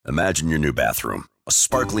Imagine your new bathroom. A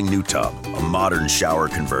sparkling new tub, a modern shower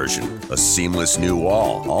conversion, a seamless new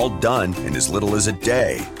wall, all done in as little as a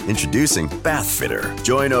day. Introducing Bath Fitter.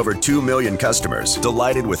 Join over 2 million customers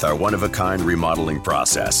delighted with our one-of-a-kind remodeling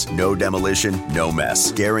process. No demolition, no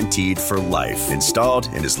mess. Guaranteed for life. Installed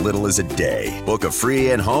in as little as a day. Book a free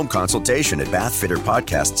in-home consultation at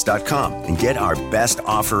bathfitterpodcasts.com and get our best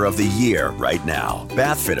offer of the year right now.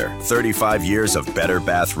 Bath Fitter, 35 years of better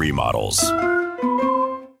bath remodels.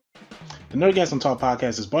 The Nerdgasm Talk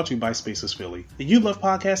podcast is brought to you by Spaces Philly. If you love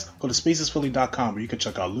podcasts, go to spacesphilly.com where you can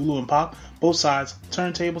check out Lulu and Pop, Both Sides,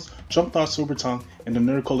 Turntables, Jump Thought Super Tongue, and the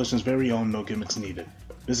Nerd Coalition's very own No Gimmicks Needed.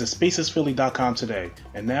 Visit spacesphilly.com today.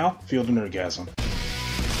 And now, feel the Nerdgasm.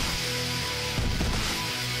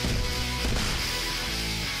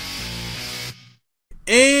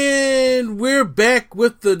 And we're back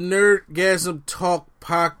with the Nerdgasm Talk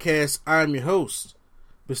podcast. I'm your host,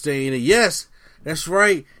 Mr. Aina. Yes, that's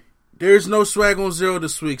right. There's no Swag on Zero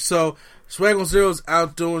this week. So Swag on Zero is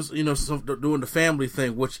out doing, doing the family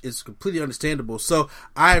thing, which is completely understandable. So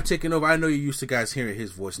I have taken over. I know you're used to guys hearing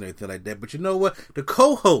his voice and everything like that, but you know what? The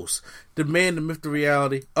co-host, the man, the myth, the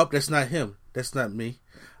reality. Oh, that's not him. That's not me.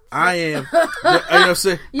 I am. I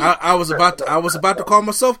was about to call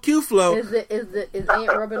myself Q-Flow. Is Aunt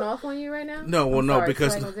rubbing off on you right now? No,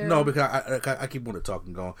 because I keep on the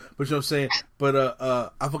talking going. But you know what I'm saying. But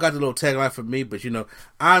I forgot the little tagline for me. But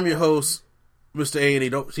I'm your host, Mr. A&E.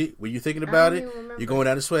 Don't see when you're thinking about it, you're going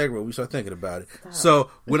down the swag road. We start thinking about it. Stop.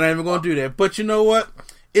 So we're not even going to do that. But you know what?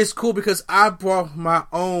 It's cool because I brought my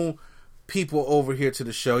own people over here to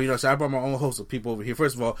the show. So I brought my own host of people over here.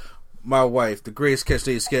 First of all, my wife, the greatest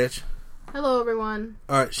sketch. Hello, everyone.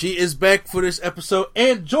 All right, she is back for this episode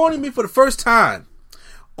and joining me for the first time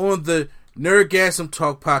on the Nerdgasm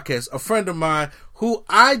Talk podcast. A friend of mine who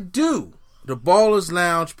I do the Ballers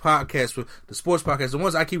Lounge podcast with, the sports podcast, the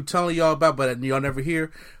ones I keep telling y'all about, but y'all never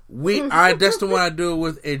hear. That's the one I do it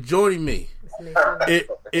with. And joining me,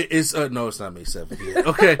 it's not May 7th yet.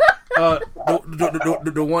 Okay,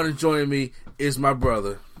 the one that's joining me is my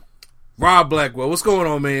brother, Rob Blackwell. What's going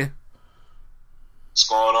on, man? What's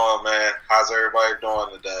going on, man? How's everybody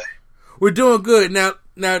doing today? We're doing good. Now,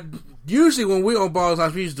 usually when we're on Ballers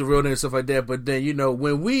Lounge, we use the real name and stuff like that, but then,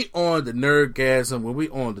 when we on the Nerdgasm, when we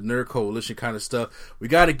on the Nerd Coalition kind of stuff, we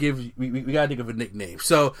gotta think of a nickname.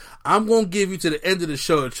 So, I'm gonna give you to the end of the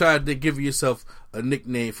show and try to give yourself a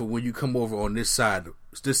nickname for when you come over on this side of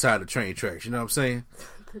the train tracks. You know what I'm saying?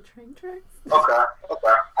 The train tracks? Okay.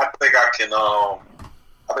 I think I can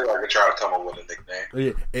try to come up with a nickname. Oh,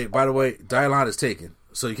 yeah. Hey, by the way, Dialon is taken,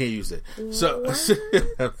 so you can't use it.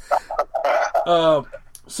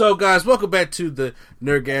 So guys, welcome back to the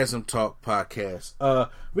Nerdgasm Talk podcast.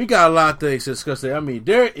 We got a lot of things to discuss there. I mean,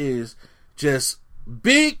 there is just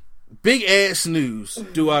big ass news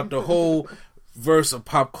throughout the whole verse of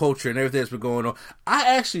pop culture and everything that's been going on.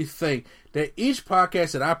 I actually think that each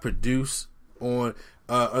podcast that I produce on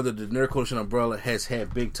under the Nerd Coalition umbrella has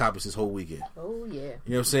had big topics this whole weekend. Oh, yeah. You know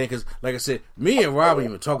what I'm saying? Because, like I said, me and Rob don't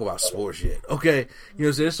even talk about sports yet. Okay? You know what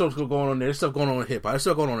I'm saying? There's stuff going on there. There's stuff going on in hip-hop. There's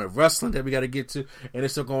stuff going on in wrestling that we got to get to. And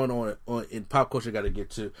there's stuff going on in pop culture got to get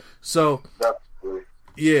to. So,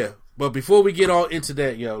 yeah. But before we get all into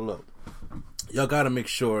that, look. Y'all got to make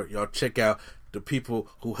sure y'all check out the people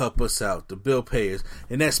who help us out, the bill payers,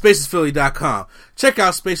 and that's spacesphilly.com. Check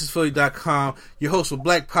out spacesphilly.com, your host for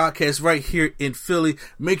Black Podcast right here in Philly.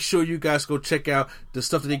 Make sure you guys go check out the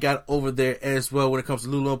stuff that they got over there as well when it comes to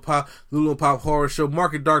Lulu and Pop Horror Show,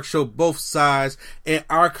 Mark and Dark Show, Both Sides, and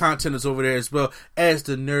our content is over there as well as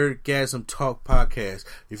the Nerdgasm Talk podcast.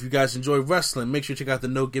 If you guys enjoy wrestling, make sure you check out the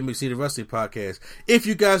No Gimmicks Needed Wrestling podcast. If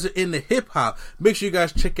you guys are into hip-hop, make sure you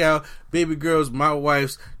guys check out Baby Girls, My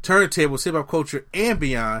Wife's Turntables, Hip Hop Culture, and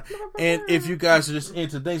Beyond. And if you guys are just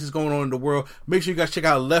into things that's going on in the world, make sure you guys check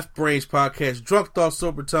out Left Brains podcast, Drunk Thoughts,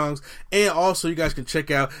 Sober Tongues, and also you guys can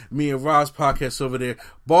check out me and Rob's podcast over there,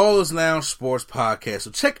 Ballers Lounge Sports Podcast.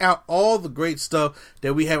 So check out all the great stuff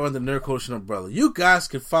that we have under the Nerd Coalition umbrella. You guys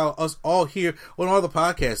can follow us all here on all the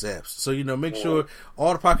podcast apps. So, make sure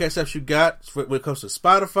all the podcast apps you got when it comes to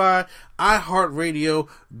Spotify, iHeartRadio,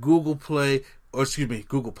 Google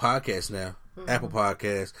Podcasts now, Apple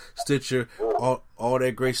Podcasts, Stitcher, all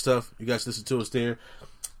that great stuff. You guys listen to us there.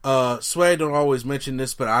 Swag don't always mention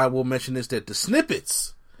this, but I will mention this, that the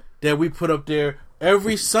snippets that we put up there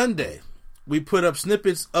every Sunday, we put up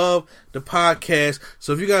snippets of the podcast.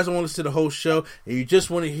 So if you guys don't want to listen to the whole show and you just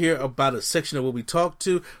want to hear about a section of what we talk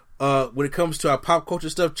to, when it comes to our pop culture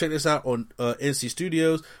stuff, check this out on NC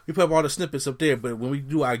Studios. We put up all the snippets up there. But when we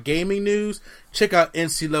do our gaming news, check out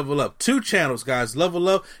NC Level Up. 2 channels, guys. Level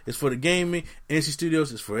Up is for the gaming. NC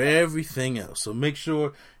Studios is for everything else. So make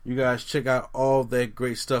sure you guys check out all that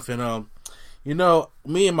great stuff. And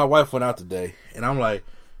me and my wife went out today, and I'm like,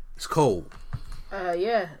 it's cold.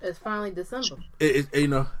 Yeah, it's finally December.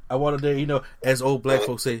 I wanted to, as old black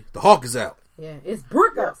folks say, the hawk is out. Yeah, it's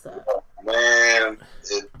brick outside. Man,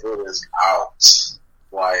 it is out.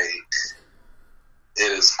 Like,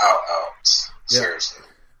 it is out. Seriously.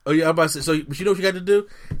 Oh, yeah, I'm about to say, but you know what you got to do?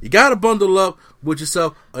 You got to bundle up with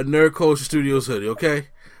yourself a Nerd Culture Studios hoodie, okay?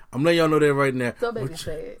 I'm letting y'all know that right now. So baby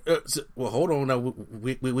say it. Well, hold on now.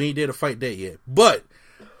 We ain't there to fight that yet. But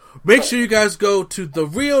make sure you guys go to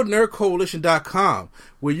therealnerdcoalition.com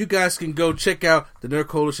where you guys can go check out the Nerd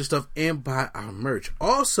Coalition stuff and buy our merch.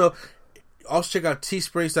 Also check out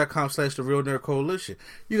teesprings.com/therealnerdcoalition.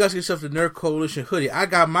 You guys get yourself the Nerd Coalition hoodie. I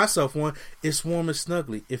got myself one. It's warm and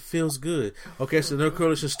snuggly. It feels good. Okay, it's the Nerd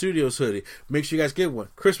Coalition Studios hoodie. Make sure you guys get one.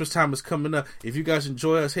 Christmas time is coming up. If you guys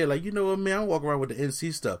enjoy us, hey, like, you know what, man, I'm walking around with the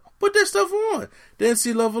NC stuff. Put that stuff on. The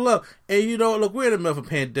NC Level Up. And look, we're in the middle of a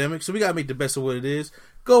pandemic, so we got to make the best of what it is.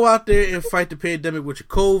 Go out there and fight the pandemic with your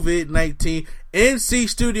COVID-19 NC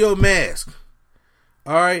Studio mask.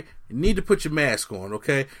 All right? You need to put your mask on,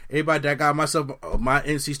 okay? Everybody, I got myself my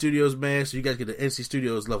NC Studios mask, so you guys get the NC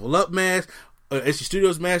Studios Level Up mask, NC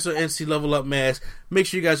Studios mask or NC Level Up mask. Make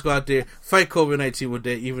sure you guys go out there, fight COVID-19 with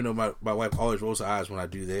that, even though my wife always rolls her eyes when I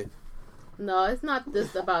do that. No, it's not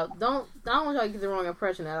just about, I don't want y'all to get the wrong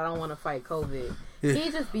impression that I don't want to fight COVID. Yeah. He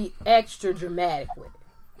just be extra dramatic with it.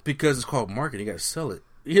 Because it's called marketing, you got to sell it.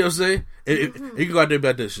 You know what I'm saying? You can go out there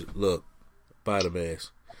about this shit. Look, buy the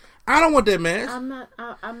mask. I don't want that mask. I'm not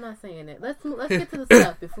saying it. Let's get to the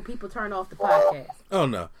stuff before people turn off the podcast. Oh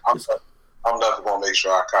no, I'm definitely gonna make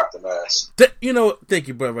sure I cop the mask. Thank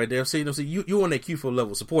you, brother, right there. See, you on that Q-Flow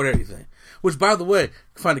level, support everything. Which, by the way, you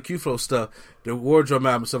can find the Q-Flow stuff, the wardrobe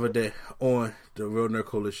album, stuff like that on the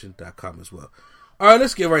realnerdcoalition.com as well. All right,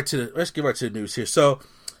 let's get right to the news here. So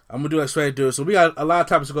I'm gonna do like straight do it. So we got a lot of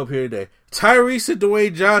topics to go up here today. Tyrese and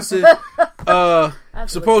Dwayne Johnson,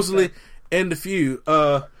 supposedly in the feud.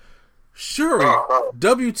 Shuri,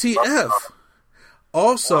 WTF.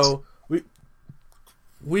 Also,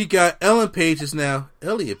 we got Ellen Page is now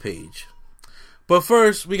Elliot Page. But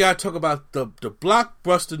first, we got to talk about the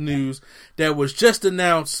blockbuster news that was just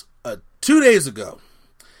announced 2 days ago.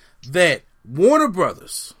 That Warner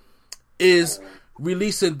Brothers is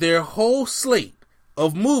releasing their whole slate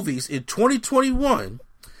of movies in 2021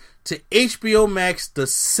 to HBO Max the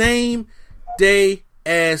same day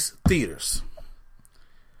as theaters.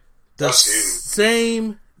 The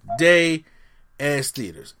same day as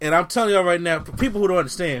theaters. And I'm telling y'all right now, for people who don't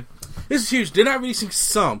understand, this is huge. They're not releasing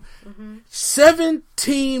some.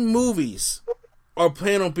 17 movies are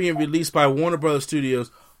planned on being released by Warner Brothers Studios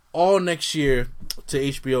all next year to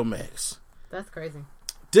HBO Max. That's crazy.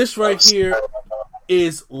 This right here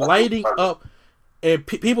is lighting up, and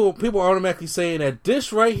people are automatically saying that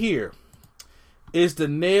this right here is the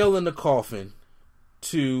nail in the coffin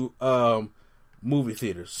to movie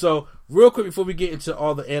theaters. So real quick before we get into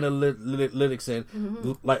all the analytics and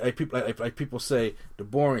like people say the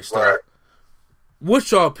boring stuff, right.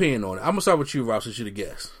 What's your opinion on it? I'm gonna start with you, Rob, since you're the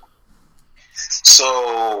guest.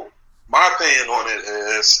 So my opinion on it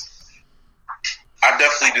is, I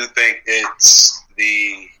definitely do think it's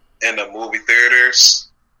the end of movie theaters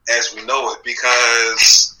as we know it,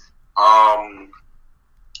 because and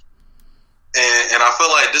I feel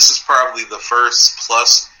like this is probably the first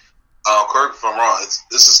plus. Correct me if I'm wrong.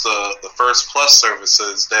 This is the first plus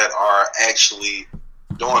services that are actually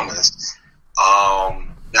doing this. Now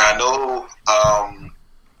I know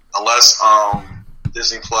unless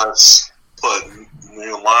Disney Plus put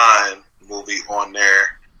Mulan movie on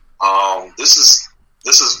there, this is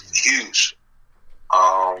huge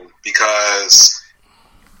because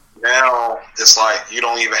now it's like you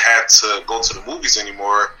don't even have to go to the movies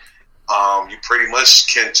anymore. You pretty much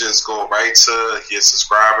can just go right to your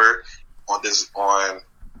subscriber on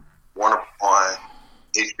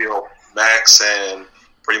HBO Max and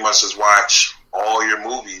pretty much just watch all your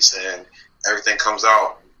movies, and everything comes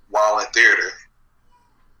out while in theater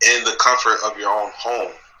in the comfort of your own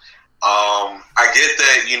home. I get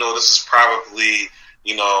that, this is probably,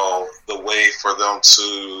 the way for them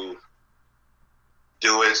to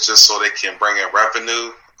do it just so they can bring in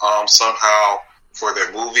revenue somehow for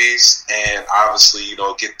their movies, and obviously,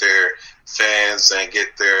 get their fans and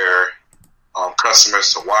get their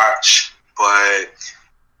customers to watch. But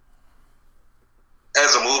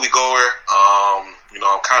as a moviegoer,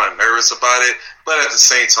 I'm kind of nervous about it, but at the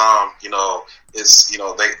same time, it's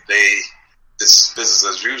it's business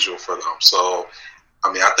as usual for them. So,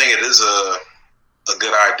 I mean, I think it is a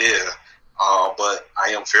good idea, but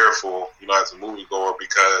I am fearful, as a moviegoer,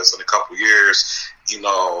 because in a couple years,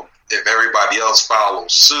 if everybody else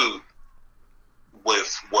follows suit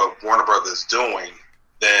with what Warner Brothers is doing,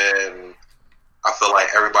 then I feel like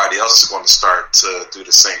everybody else is going to start to do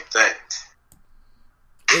the same thing.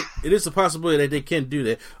 It is a possibility that they can do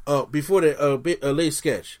that. Before that, late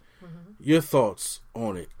sketch, your thoughts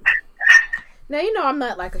on it? Now, I'm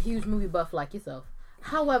not like a huge movie buff like yourself.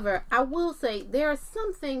 However, I will say there are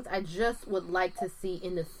some things I just would like to see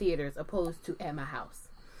in the theaters opposed to at my house.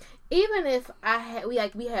 Even if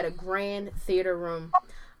we had a grand theater room,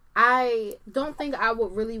 I don't think I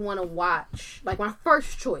would really want to watch, like my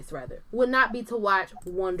first choice rather, would not be to watch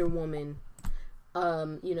Wonder Woman,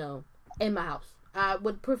 in my house. I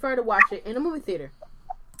would prefer to watch it in a movie theater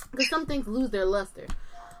because some things lose their luster.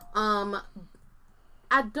 I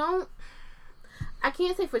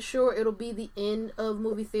can't say for sure it'll be the end of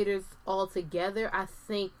movie theaters altogether. I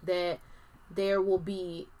think that there will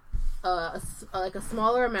be a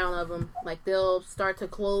smaller amount of them. Like they'll start to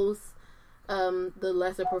close the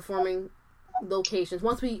lesser performing locations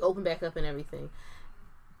once we open back up and everything,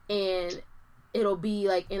 and it'll be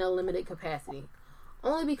like in a limited capacity.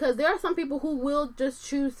 Only because there are some people who will just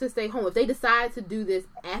choose to stay home if they decide to do this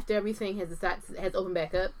after everything has opened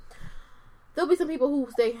back up. There'll be some people who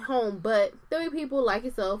stay home, but there'll be people like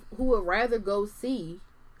yourself who would rather go see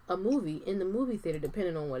a movie in the movie theater,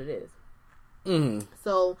 depending on what it is. Mm-hmm.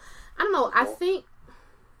 So, I don't know. I think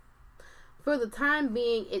for the time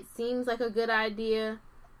being, it seems like a good idea,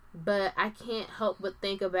 but I can't help but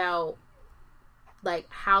think about like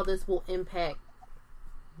how this will impact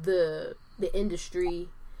the industry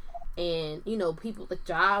and people, like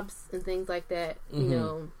jobs and things like that.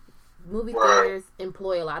 Mm-hmm. Movie theaters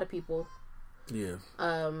employ a lot of people. Yeah.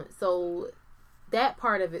 So that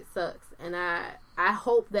part of it sucks, and I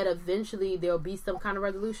hope that eventually there'll be some kind of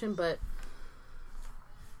resolution. But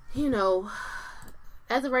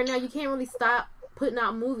as of right now, you can't really stop putting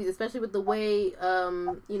out movies, especially with the way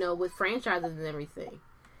with franchises and everything.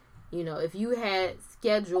 If you had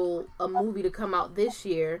scheduled a movie to come out this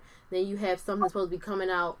year, then you have something that's supposed to be coming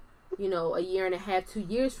out, a year and a half, 2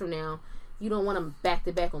 years from now. You don't want them back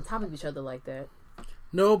to back on top of each other like that.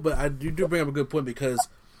 No, but you do bring up a good point, because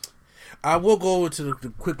I will go over to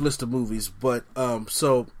the quick list of movies, but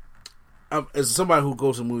as somebody who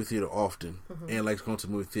goes to the movie theater often and likes going to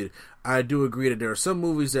the movie theater, I do agree that there are some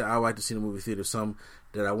movies that I like to see in the movie theater, some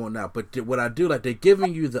that I want not. But what I do like, they're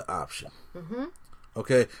giving you the option. Mm-hmm.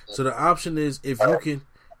 Okay, so the option is if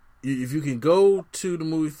you can go to the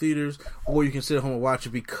movie theaters, or you can sit at home and watch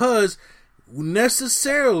it, because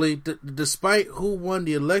necessarily, despite who won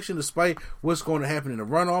the election, despite what's going to happen in the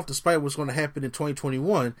runoff, despite what's going to happen in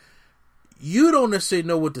 2021, you don't necessarily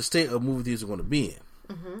know what the state of movie theaters are going to be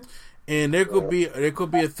in. Mm-hmm. And there could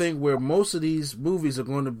be a thing where most of these movies are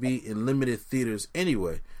going to be in limited theaters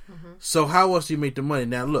anyway. Mm-hmm. So how else do you make the money?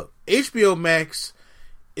 Now look, HBO Max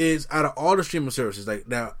is, out of all the streaming services, like,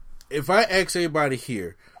 now if I ask everybody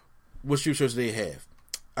here what streaming services they have,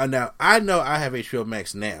 now I know I have HBO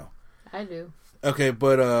Max now. I do. Okay,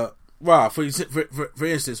 but Rob, for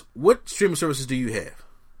instance, what streaming services do you have?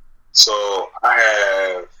 So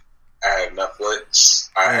I have Netflix,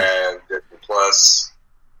 I have Disney Plus,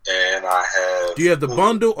 and I have. Do you have the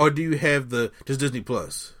bundle, or do you have just Disney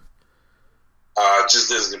Plus? Just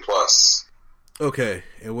Disney Plus. Okay,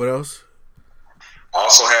 and what else? I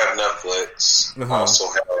also have Netflix. I also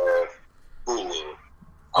have Hulu.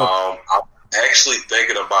 I'm actually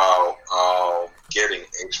thinking about getting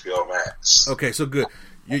HBO Max. Okay, so good.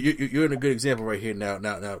 You're in a good example right here. Now,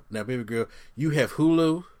 baby girl, you have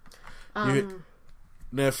Hulu,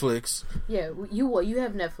 Netflix. Yeah, you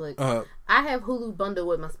have Netflix. I have Hulu bundled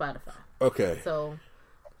with my Spotify. Okay. So,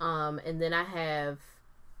 and then I have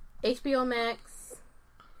HBO Max,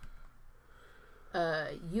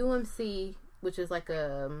 UMC, which is like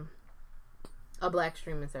a black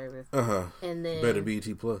streaming service. And then better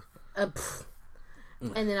BET Plus.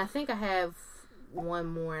 And then I think I have one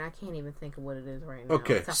more, and I can't even think of what it is right now.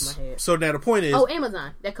 Okay. Off the top of my head. So now the point is,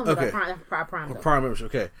 Amazon. That comes with our Prime. Prime membership.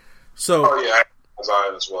 Okay. So. Oh yeah,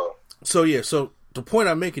 Amazon as well. So yeah. So the point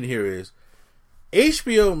I'm making here is,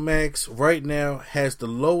 HBO Max right now has the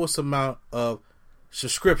lowest amount of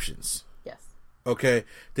subscriptions. Yes. Okay.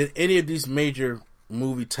 Than any of these major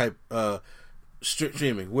movie type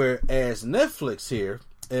streaming. Whereas Netflix here,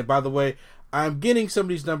 and by the way, I'm getting some of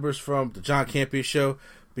these numbers from the John Campea show,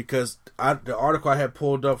 because the article I had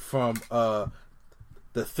pulled up from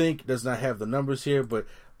The Think does not have the numbers here, but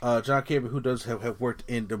John Campbell, who does have worked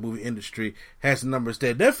in the movie industry, has the numbers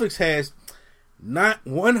there. Netflix has not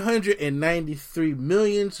 193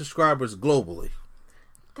 million subscribers globally.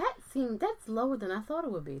 That's lower than I thought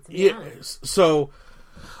it would be. To be honest. So,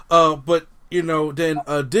 but then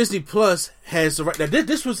Disney Plus has the right. Now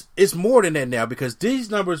it's more than that now because these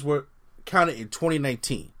numbers were counted in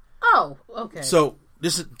 2019. Oh, okay. So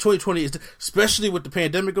this is 2020, especially with the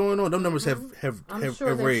pandemic going on. Those numbers have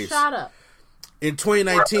raised. Shot up. In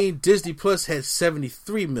 2019, Disney Plus had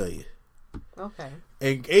 73 million. Okay.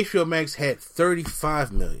 And HBO Max had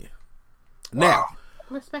 35 million. Now,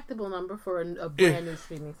 respectable number for a brand new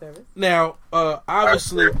streaming service. Now,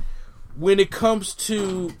 obviously, when it comes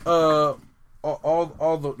to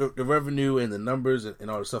all the revenue and the numbers and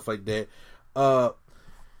all the stuff like that,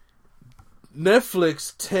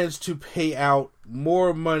 Netflix tends to pay out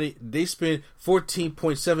more money. They spend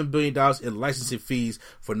 $14.7 billion in licensing fees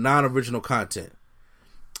for non-original content.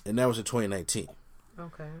 And that was in 2019.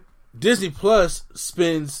 Okay. Disney Plus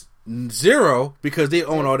spends zero because they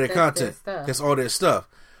own all their content. That's all their stuff.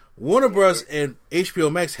 Warner Bros. And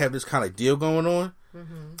HBO Max have this kind of deal going on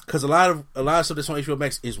because a lot of stuff that's on HBO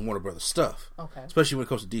Max is Warner Bros. Stuff. Okay. Especially when it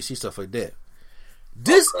comes to DC stuff like that.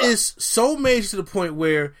 This is so major to the point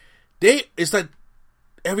where it's like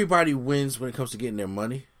everybody wins when it comes to getting their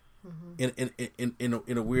money in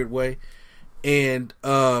a weird way. And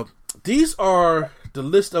these are the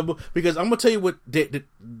list of, because I'm gonna tell you what the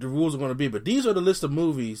rules are going to be, but these are the list of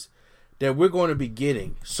movies that we're going to be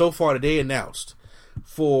getting so far that they announced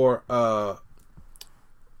for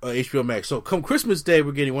HBO Max. So come Christmas Day,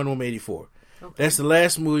 we're getting Wonder Woman 84. Okay. That's the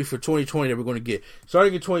last movie for 2020 that we're going to get.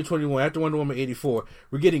 Starting in 2021, after Wonder Woman 84,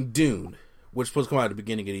 we're getting Dune, which is supposed to come out at the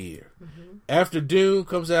beginning of the year. After Dune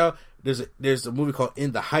comes out, there's a movie called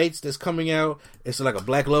In the Heights that's coming out. It's like a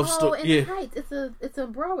black love story. In the Heights, it's a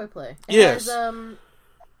Broadway play. It yes. has,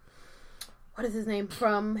 what is his name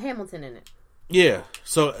from Hamilton in it? Yeah.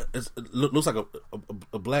 So it looks like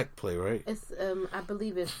a black play, right? It's I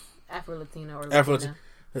believe it's Afro-Latino or Latina.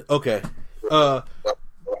 Okay.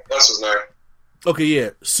 That's his name. Okay, yeah.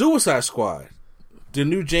 Suicide Squad, the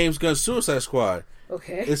new James Gunn Suicide Squad.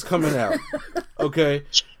 Okay. It's coming out. Okay.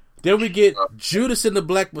 Then we get Judas and the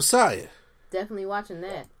Black Messiah. Definitely watching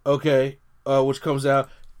that. Okay. Which comes out.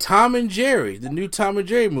 Tom and Jerry, the new Tom and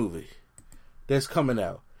Jerry movie. That's coming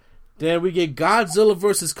out. Then we get Godzilla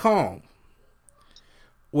vs. Kong.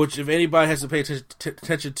 Which, if anybody has to pay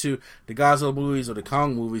attention to the Godzilla movies or the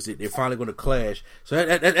Kong movies, they're finally going to clash. So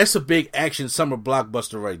that's a big action summer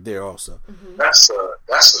blockbuster right there also. That's a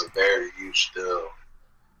very huge deal.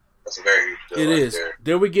 That's a very huge deal. It is. There.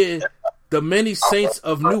 Then we get The Many Saints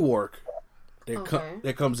of Newark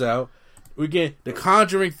that comes out. We get The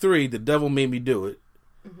Conjuring 3, The Devil Made Me Do It.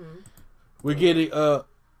 We're getting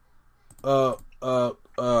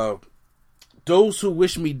Those Who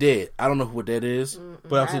Wish Me Dead. I don't know what that is.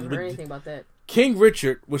 But I haven't heard anything about that. King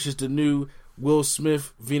Richard, which is the new Will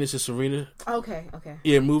Smith, Venus and Serena. Okay.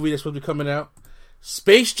 Yeah, movie that's supposed to be coming out.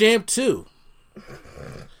 Space Jam 2.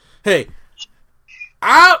 Hey,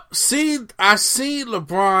 I see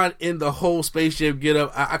LeBron in the whole Space Jam get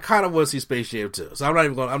up. I kind of want to see Space Jam 2. So I'm not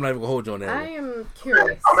even gonna hold you on that. I am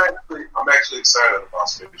curious. I'm actually excited about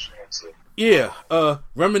Space Jam 2. Yeah,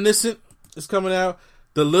 Reminiscent is coming out.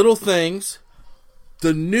 The Little Things.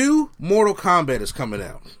 The new Mortal Kombat is coming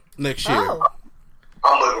out next year. Oh.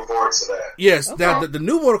 I'm looking forward to that. Yes, now the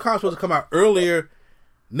new Mortal Kombat is supposed to come out earlier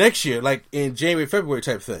next year, like in January, February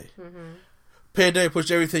type thing. Pandemic pushed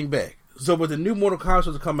everything back. So, but the new Mortal Kombat is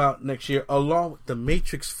supposed to come out next year, along with The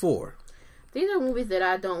Matrix 4. These are movies that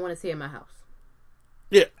I don't want to see in my house.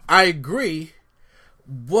 Yeah, I agree.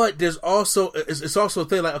 But there's also it's also a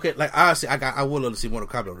thing like, okay, like honestly, I would love to see Mortal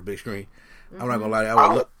Kombat on the big screen. I'm not gonna lie,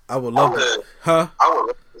 I would love to. Huh? I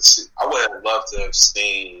would have loved to have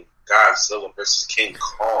seen Godzilla versus King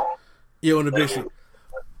Kong. Yeah, on the big screen.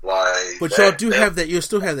 Like, but y'all do have that. You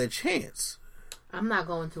still have that chance. I'm not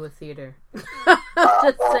going to a theater.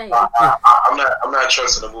 Just saying. I'm not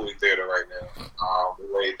trusting the movie theater right now. The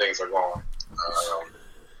way things are going.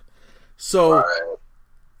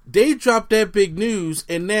 They dropped that big news,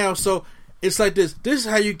 and now it's like this. This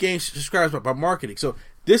is how you gain subscribers by marketing. So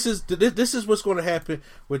this is what's going to happen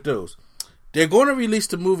with those. They're going to release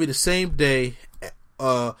the movie the same day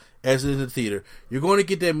as in the theater. You're going to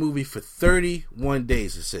get that movie for 31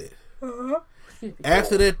 days. It said.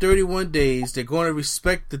 After that 31 days, they're going to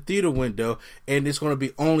respect the theater window, and it's going to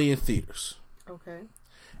be only in theaters. Okay.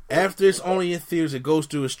 After it's only in theaters, it goes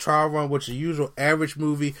through its trial run, which the usual average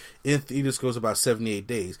movie in theaters goes about 78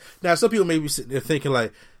 days. Now, some people may be sitting there thinking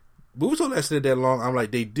like, movies don't last that long. I'm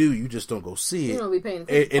like, they do. You just don't go see it. You don't be paying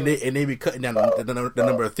attention. And they be cutting down the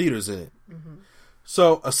number of theaters in it. Mm-hmm.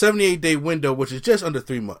 So a 78-day window, which is just under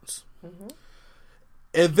 3 months. Mm-hmm.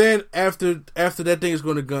 And then after that thing is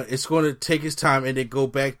going to go, it's going to take its time and then go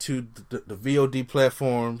back to the VOD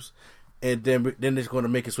platforms, and then it's going to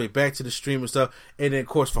make its way back to the stream and stuff, and then of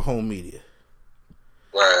course for home media.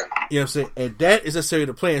 Right. You know what I'm saying? And that is necessarily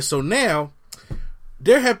the plan. So now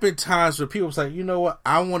there have been times where people was like, you know what,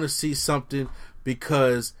 I want to see something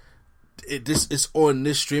because it's on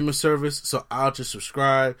this streaming service, so I'll just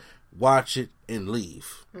subscribe, watch it, and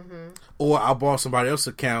leave. Mm-hmm. Or I'll borrow somebody else's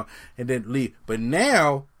account and then leave. But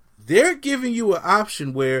now they're giving you an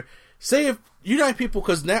option where, say if you got people,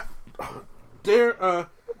 because now they're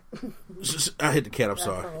I hit the cat. I'm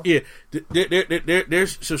sorry. Yeah, their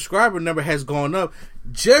subscriber number has gone up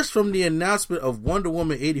just from the announcement of Wonder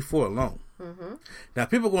Woman 84 alone. Mm-hmm. Now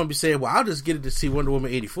people are going to be saying, "Well, I'll just get it to see Wonder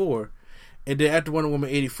Woman 84, and then after Wonder Woman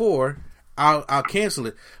 84, I'll cancel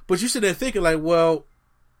it." But you sit there thinking like, well,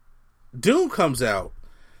 Doom comes out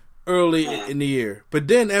early in the year, but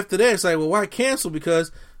then after that, it's like, well, why cancel?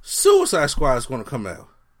 Because Suicide Squad is going to come out.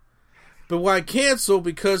 But why cancel?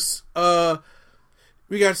 Because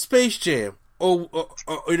we got Space Jam, or you know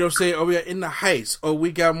what I'm saying, or we got In the Heights, or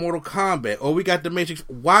we got Mortal Kombat, or we got The Matrix.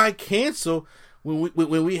 Why cancel when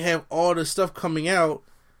we have all this stuff coming out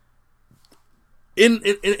in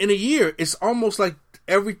a year? It's almost like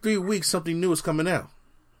every 3 weeks something new is coming out,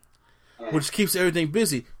 which keeps everything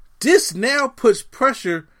busy. This now puts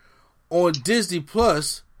pressure on Disney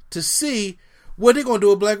Plus to see what they're going to do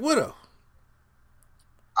with Black Widow.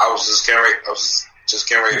 I was just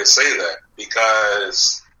getting ready to say that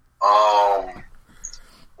because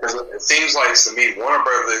it seems like to me Warner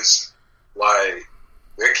Brothers, like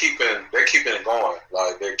they're keeping it going,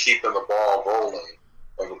 like they're keeping the ball rolling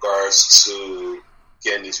in regards to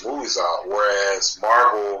getting these movies out. Whereas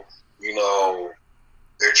Marvel, you know,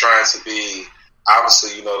 they're trying to be,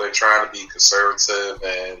 obviously, you know, they're trying to be conservative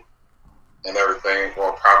and everything,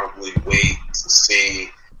 or probably wait to see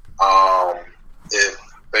if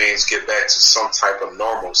things get back to some type of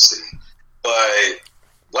normalcy. But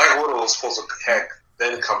Black Widow was supposed to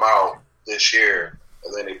then come out this year,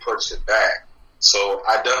 and then they pushed it back. So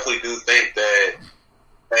I definitely do think that,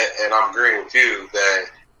 and I'm agreeing with you, that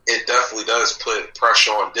it definitely does put pressure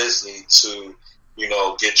on Disney to, you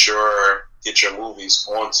know, get your movies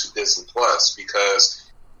onto Disney Plus, because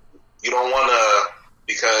you don't want to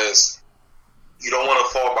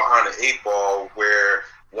fall behind the 8 ball where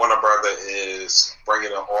Warner Brother is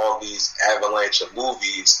bringing in all these avalanche of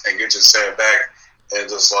movies, and you're just sitting back and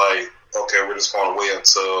just like, okay, we're just going to wait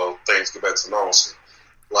until things get back to normalcy.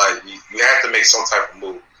 Like, you have to make some type of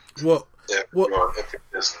move. If you're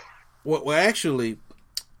Disney. Well, actually,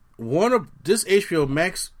 this HBO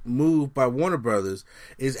Max move by Warner Brothers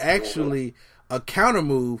is actually a counter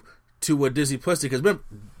move to what Disney Plus did. Because remember,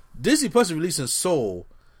 Disney Plus is releasing Soul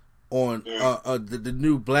on the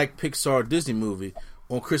new Black Pixar Disney movie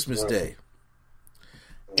on Christmas Day.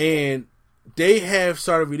 And they have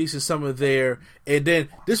started releasing some of their, and then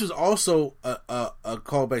this was also a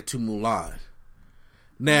callback to Mulan.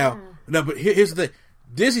 Now, but here's the thing.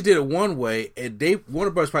 Disney did it one way, and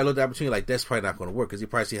Warner Bros. Probably looked at the opportunity like, that's probably not going to work, because you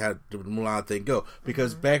probably see how the Mulan thing go.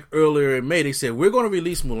 Because back earlier in May, they said, we're going to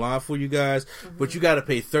release Mulan for you guys, but you got to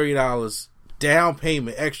pay $30 down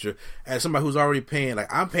payment extra as somebody who's already paying.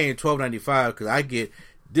 Like, I'm paying $12.95 because I get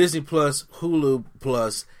Disney Plus, Hulu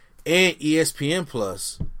Plus, and ESPN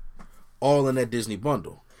Plus all in that Disney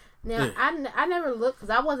bundle. Now, I never looked, because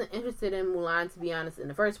I wasn't interested in Mulan, to be honest, in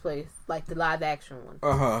the first place, like the live action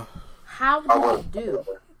one. How did it do?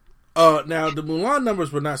 Now the Mulan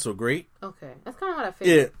numbers were not so great. Okay, that's kind of what I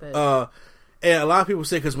figured. Yeah, and a lot of people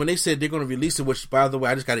say, because when they said they're going to release it, which, by the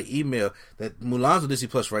way, I just got an email that Mulan's on Disney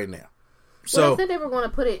Plus right now. So well, they said they were going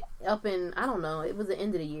to put it up in, I don't know, it was the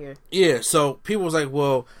end of the year. Yeah, so people was like,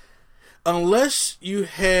 well, unless you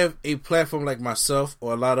have a platform like myself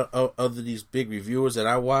or a lot of other these big reviewers that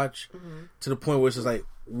I watch, to the point where it's just like,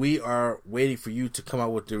 we are waiting for you to come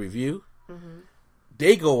out with the review,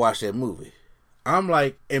 they go watch that movie. I'm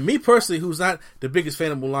like, and me personally, who's not the biggest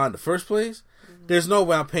fan of Mulan in the first place, there's no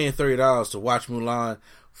way I'm paying $30 to watch Mulan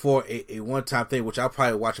for a one-time thing, which I'll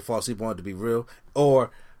probably watch and fall asleep on, to be real. Or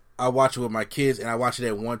I watch it with my kids, and I watch it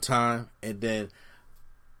at one time, and then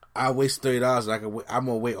I waste $30, and I'm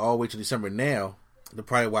going to wait all the way to December now to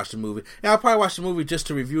probably watch the movie. And I'll probably watch the movie just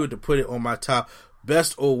to review it, to put it on my top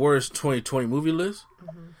best or worst 2020 movie list.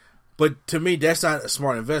 But to me, that's not a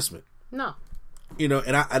smart investment. No. You know,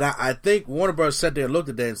 and I think Warner Bros. Sat there and looked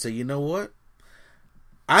at that and said, you know what?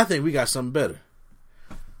 I think we got something better.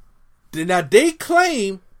 Now, they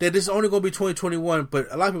claim that this is only going to be 2021, but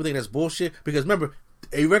a lot of people think that's bullshit because remember,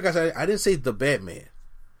 you recognize I didn't say the Batman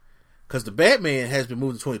because the Batman has been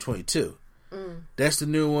moved to 2022. That's the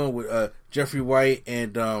new one with Jeffrey White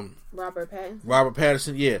and Robert Pattinson. Robert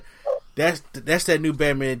Pattinson, yeah. That's that new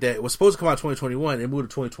Batman that was supposed to come out in 2021 and moved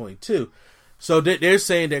to 2022. So they're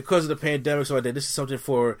saying that because of the pandemic, so like that this is something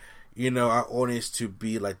for our audience to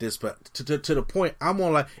be like this. But to the point, I'm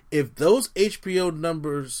on like if those HBO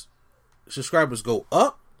numbers subscribers go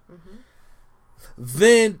up,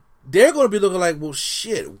 then they're going to be looking like, well,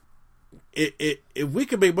 shit. If we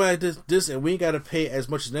can make money at this and we ain't got to pay as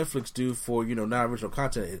much as Netflix do for non-original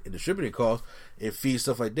content and distributing costs and fees,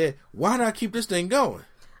 stuff like that, why not keep this thing going?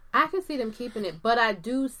 I can see them keeping it, but I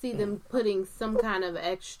do see them putting some kind of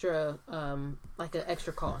extra, like an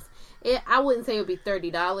extra cost. I wouldn't say it would be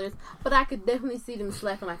 $30, but I could definitely see them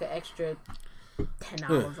slapping like an extra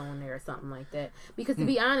 $10 on there or something like that. Because to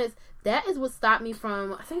be honest, that is what stopped me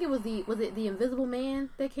from. I think it was the Invisible Man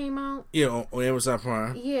that came out. Yeah, on Amazon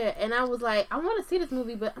Prime. Yeah, and I was like, I want to see this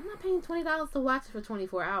movie, but I'm not paying $20 to watch it for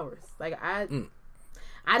 24 hours. Like I didn't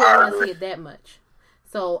want to see it that much.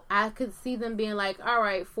 So I could see them being like, all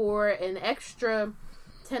right, for an extra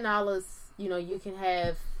 $10, you can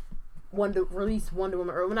have release Wonder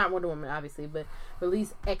Woman, or well, not Wonder Woman, obviously, but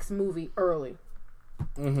release X movie early.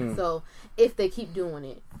 So if they keep doing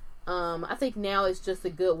it, I think now it's just a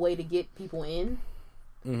good way to get people in.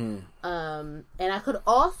 And I could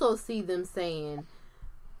also see them saying,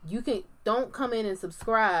 don't come in and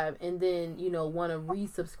subscribe and then want to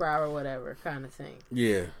resubscribe or whatever kind of thing.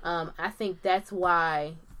 Yeah. I think that's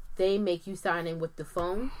why they make you sign in with the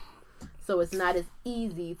phone, so it's not as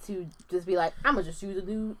easy to just be like, I'm gonna just use a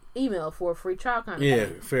new email for a free trial kind of thing. Yeah,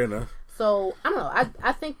 fair enough. So I don't know.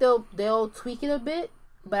 I think they'll tweak it a bit,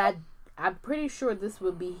 but I'm pretty sure this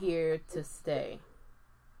will be here to stay.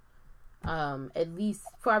 At least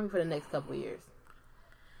probably for the next couple of years.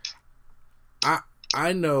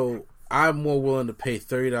 I know I'm more willing to pay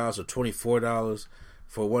 $30 or $24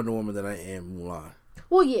 for Wonder Woman than I am Mulan.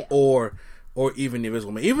 Well, yeah. Or even The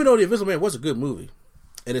Invisible Man. Even though The Invisible Man was a good movie,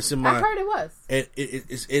 and it's in my. I heard it was. And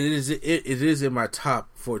it is in my top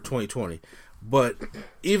for 2020. But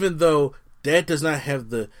even though that does not have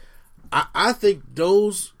the, I think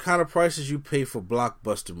those kind of prices you pay for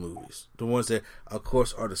blockbuster movies, the ones that of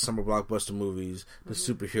course are the summer blockbuster movies, the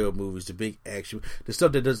superhero movies, the big action, the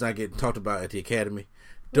stuff that does not get talked about at the Academy.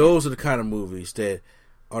 Those are the kind of movies that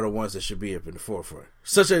are the ones that should be up in the forefront.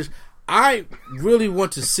 Such as, I really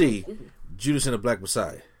want to see Judas and the Black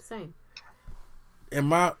Messiah. Same.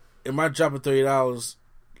 Am I dropping $30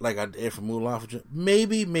 like I did for Mulan?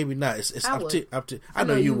 Maybe not. It's up to. I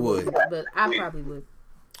know you would, but I probably would.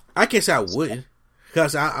 I can't say I wouldn't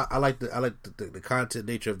because I like the content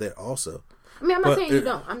nature of that also. I mean, I'm not saying you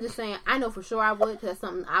don't. I'm just saying I know for sure I would because that's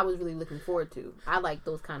something I was really looking forward to. I like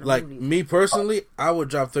those kind of movies. Like me personally, I would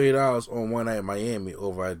drop $30 on One Night in Miami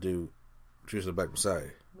over I do Judas and the Black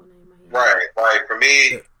Messiah. Right, like for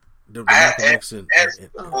me, the Malcolm X and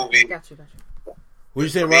movie. Got you. What you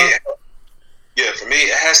say, Rob? Yeah, for me,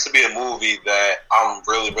 it has to be a movie that I'm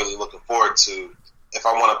really, really looking forward to. If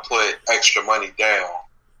I want to put extra money down,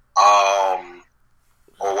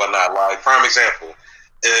 or whatnot. Like, prime example,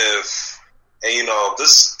 if they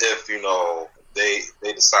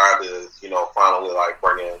decide to, finally like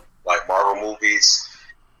bring in like Marvel movies,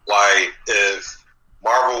 like if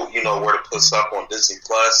Marvel, were to put stuff on Disney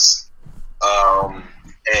Plus,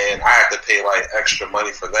 and I have to pay like extra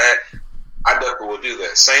money for that, I definitely would do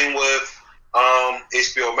that. Same with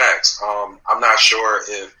HBO Max. I'm not sure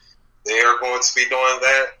if they are going to be doing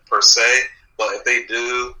that per se, but if they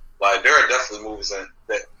do, like there are definitely movies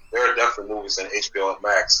in HBO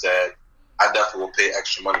Max that I definitely will pay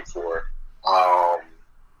extra money for,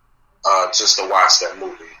 just to watch that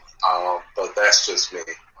movie. But that's just me.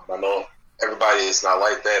 I know everybody is not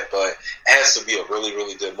like that, but it has to be a really,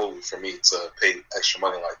 really good movie for me to pay extra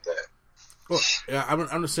money like that. Well, yeah,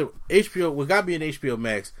 I'm just saying, HBO, what got me in HBO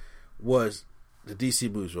Max was the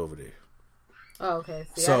DC movies over there. Oh, okay.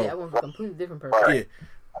 See, I went for a completely different person. Yeah.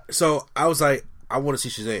 So I was like, I want to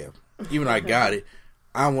see Shazam. Even though I got it,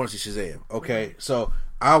 I want to see Shazam. Okay. So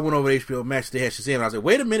I went over to HBO Max. They had Shazam. And I was like,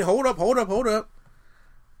 wait a minute. Hold up.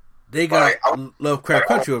 They got Lovecraft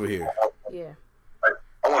Country over here. Yeah.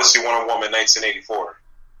 I want to see Wonder Woman 1984.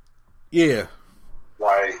 Yeah.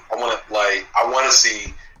 Like, I want to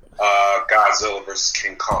see Godzilla versus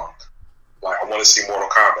King Kong. Like, I want to see Mortal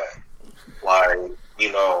Kombat. Like,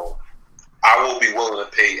 I will be willing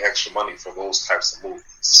to pay extra money for those types of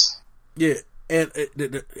movies. Yeah, and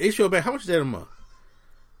the HBO Max, how much is that a month?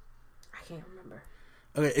 I can't remember.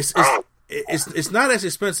 Okay, it's not as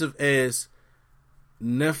expensive as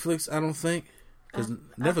Netflix, I don't think, because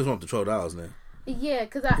Netflix wants the $12 now. Yeah,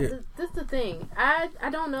 because this is the thing. I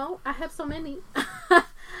don't know. I have so many.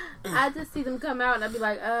 I just see them come out and I'd be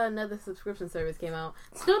like, another subscription service came out.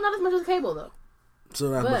 Still not as much as cable though. So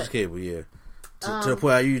not as much as cable, yeah. To the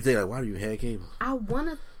point how you think like, why do you have cable? I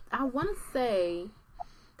wanna say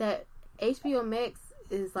that HBO Max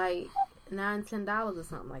is like $9-10 or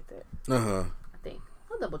something like that. I think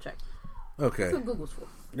I'll double check. Okay. That's what Google's for.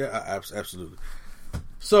 Yeah, absolutely.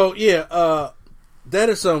 So yeah, that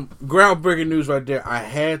is some groundbreaking news right there. I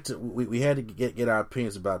had to, we had to get our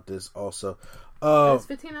opinions about this also. It's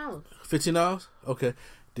 $15. $15? Okay,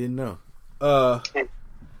 didn't know.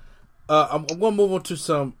 I'm gonna move on to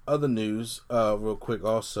some other news real quick.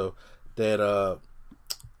 Also, that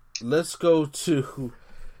let's go to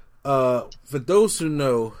for those who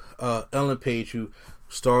know Ellen Page, who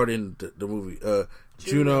starred in the movie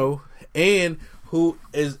Juno, and who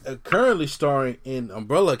is currently starring in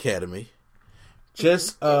Umbrella Academy,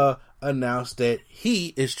 just announced that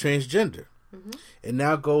he is transgender and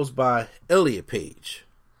now goes by Elliot Page.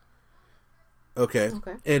 Okay.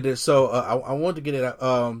 And so I wanted to get it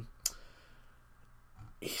out.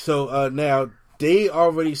 So now they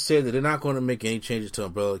already said that they're not going to make any changes to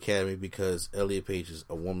Umbrella Academy because Elliot Page is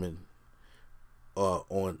a woman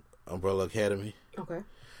on Umbrella Academy. Okay.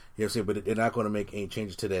 You know what I'm saying? But they're not going to make any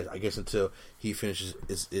changes to that, I guess, until he finishes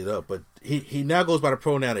it up. But he now goes by the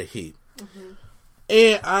pronoun of he.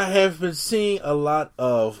 And I have been seeing a lot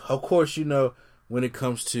of course, you know, when it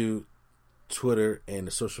comes to Twitter and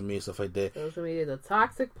the social media stuff like that. Social media is a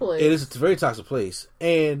toxic place. It is a very toxic place.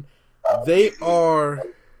 And they are,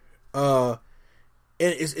 and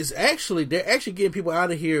it's actually, they're actually getting people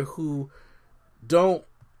out of here who don't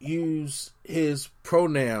use his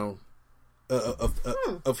pronoun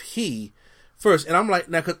of he first. And I'm like,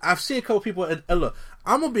 now, because I've seen a couple people, and look,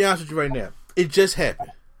 I'm going to be honest with you right now. It just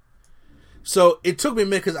happened. So it took me a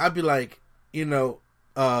minute because I'd be like, you know,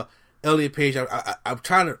 Elliot Page, I'm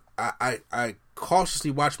trying to, I cautiously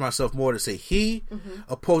watch myself more to say he,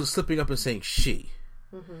 opposed to slipping up and saying she.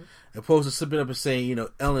 Opposed to slipping up and saying, you know,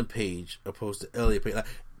 Ellen Page, opposed to Elliot Page. Like,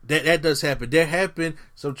 that does happen. There have been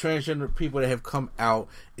some transgender people that have come out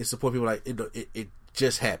and support people like, it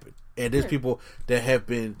just happened. And there's people that have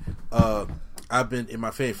been, I've been in my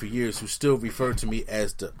family for years who still refer to me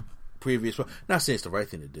as the previous one. Not saying it's the right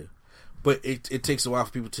thing to do, but it takes a while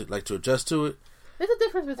for people to adjust to it. There's a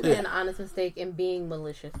difference between an honest mistake and being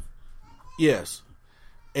malicious. Yes.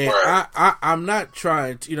 And I'm not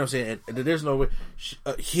trying to, you know what I'm saying, and there's no way,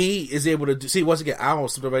 he is able to do, see, once again, I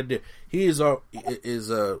want something right there. He is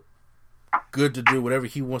good to do whatever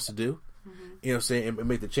he wants to do, you know what I'm saying, and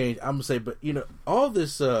make the change. I'm going to say, but, you know, all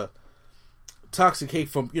this toxic hate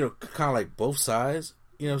from, you know, kind of like both sides,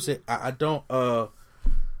 you know what I'm saying, I don't,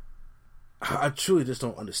 I truly just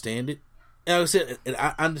don't understand it. And like I said, and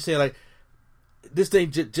I understand, like, this thing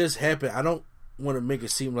just happened. I don't want to make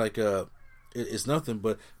it seem like it's nothing,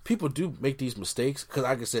 but people do make these mistakes. Because,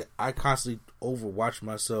 like I said, I constantly overwatch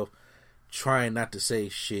myself trying not to say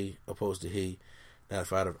she opposed to he,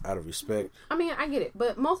 out of respect. I mean, I get it,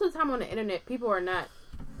 but most of the time on the internet, people are not.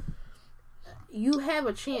 You have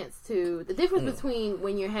a chance to. The difference between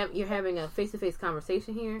when you're having a face-to-face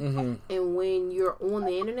conversation here and when you're on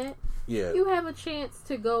the internet, you have a chance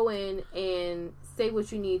to go in and say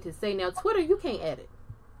what you need to say. Now, Twitter, you can't edit.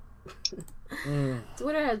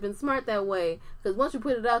 Twitter has been smart that way, because once you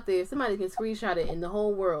put it out there, somebody can screenshot it in the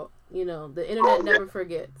whole world. You know, the internet never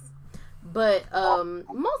forgets. But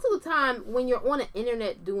most of the time, when you're on the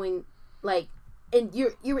internet doing like, and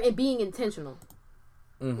you're being intentional,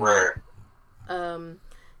 right? And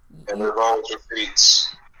there's always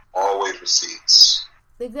receipts. Always receipts.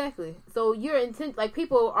 Exactly. So your intent, like,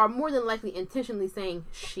 people are more than likely intentionally saying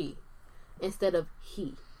she instead of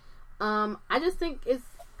he. I just think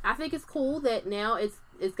it's cool that now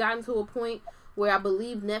it's gotten to a point where I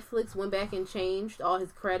believe Netflix went back and changed all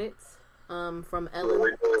his credits from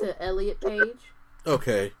Ellen to Elliot Page.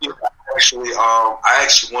 Okay. Actually, I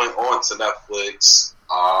actually went on to Netflix,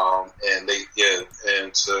 and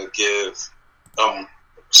and to give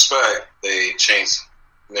respect, they changed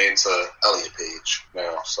the name to Elliot Page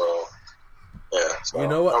now. So yeah. So you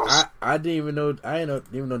know what? I didn't even know. I didn't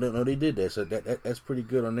even know they did that. So that's pretty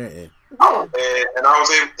good on their end. And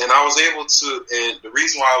I was able to, and the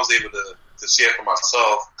reason why I was able to see it for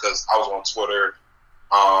myself, because I was on Twitter.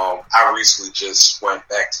 I recently just went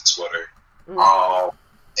back to Twitter, and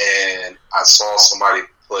I saw somebody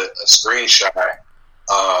put a screenshot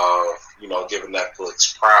of, you know, giving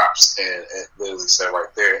Netflix props, and it literally said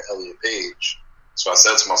right there, Elliot Page. So I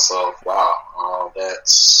said to myself, wow,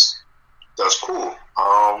 that's cool.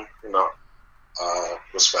 You know,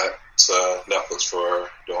 respect to Netflix for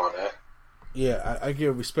doing that. Yeah, I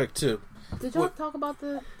give respect too. Did y'all talk about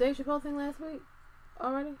the Dave Chappelle thing last week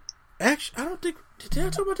already? Actually, I don't think... Did I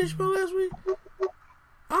talk about Dave Chappelle last week?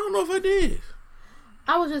 I don't know if I did.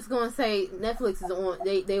 I was just going to say Netflix is on...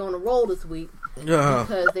 They on a roll this week.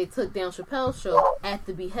 Because they took down Chappelle's show at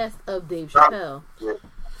the behest of Dave Chappelle.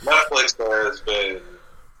 Netflix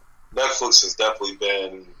has definitely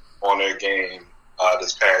been on their game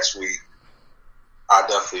this past week. I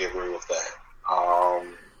definitely agree with that.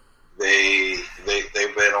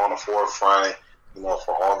 They've been on the forefront,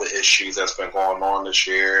 for all the issues that's been going on this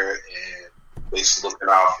year, and they're looking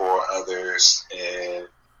out for others, and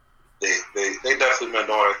they definitely been doing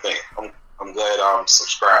their thing. I'm glad I'm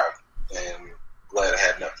subscribed and glad I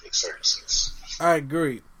had Netflix services. I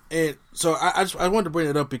agree. And so I wanted to bring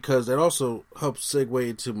it up because that also helps segue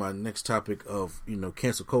into my next topic of,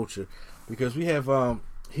 cancel culture. Because we have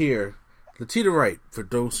here Letitia Wright, for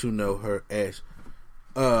those who know her as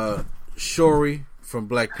Shuri from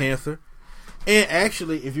Black Panther. And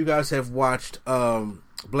actually, if you guys have watched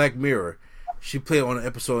Black Mirror, she played on an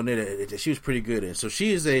episode in there that she was pretty good in. So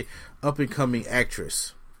she is a up-and-coming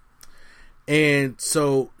actress. And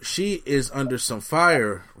so she is under some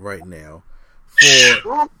fire right now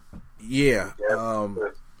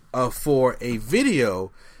for a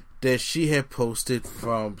video that she had posted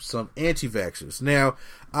from some anti-vaxxers. Now,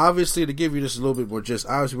 obviously, to give you just a little bit more,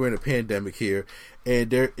 obviously we're in a pandemic here,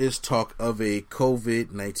 and there is talk of a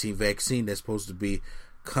COVID-19 vaccine that's supposed to be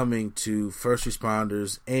coming to first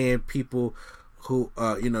responders and people who,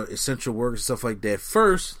 essential workers and stuff like that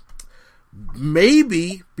first,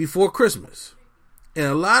 maybe before Christmas. And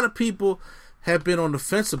a lot of people have been on the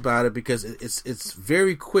fence about it because it's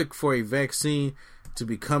very quick for a vaccine to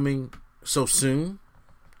be coming so soon,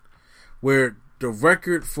 where the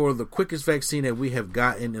record for the quickest vaccine that we have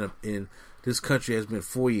gotten in this country has been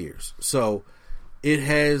 4 years. So it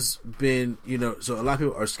has been, so a lot of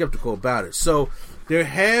people are skeptical about it. So there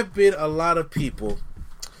have been a lot of people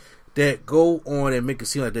that go on and make it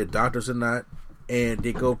seem like they're doctors or not, and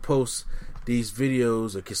they go post these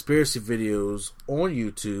videos or conspiracy videos on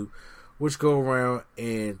YouTube, which go around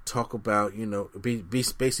and talk about,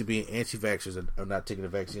 basically being anti-vaxxers or not taking the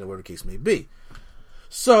vaccine or whatever the case may be.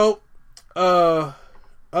 So, other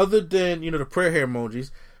than, the prayer hair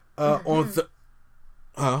emojis, I'm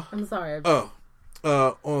sorry.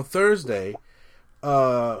 On Thursday,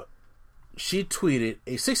 she tweeted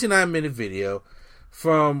a 69-minute video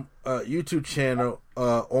from a YouTube channel,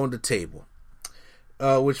 On the Table,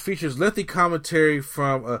 which features lengthy commentary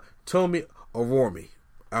from Tomi Adeyemi,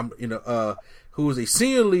 who is a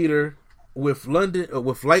senior leader with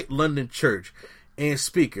Light London Church and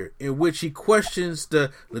speaker, in which he questions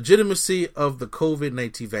the legitimacy of the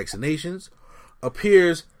COVID-19 vaccinations,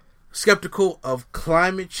 appears skeptical of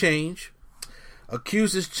climate change,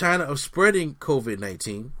 accuses China of spreading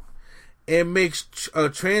COVID-19, and makes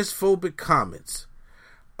transphobic comments.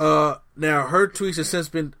 Now, her tweets have since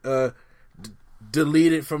been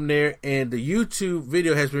deleted from there, and the YouTube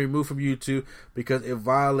video has been removed from YouTube because it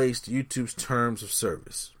violates YouTube's terms of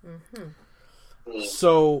service. Mm-hmm.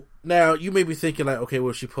 So now you may be thinking like, okay,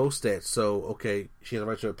 well, she posts that, so okay, she has a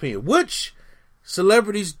right to her opinion, which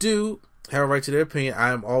celebrities do have a right to their opinion. I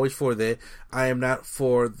am always for that. I am not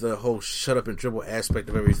for the whole shut up and dribble aspect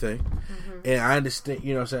of everything. Mm-hmm. And I understand,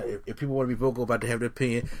 if people want to be vocal about to have their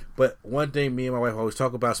opinion, but one thing me and my wife always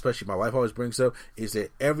talk about, especially my wife always brings up, is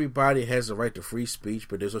that everybody has the right to free speech,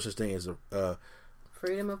 but there's no such thing as a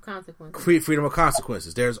freedom of consequences. Freedom of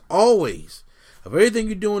consequences. There's always, of everything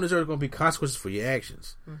you do in this earth, going to be consequences for your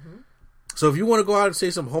actions. Mm-hmm. So if you want to go out and say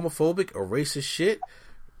some homophobic or racist shit,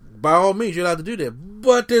 by all means, you're allowed to do that.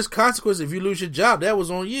 But there's consequences if you lose your job. That was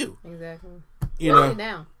on you. Exactly.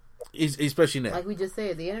 Now. Especially now. Like we just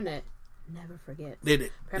said, the internet never forgets.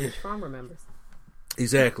 Pepperidge Farm remembers.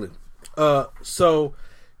 Exactly. So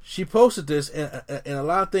she posted this, and a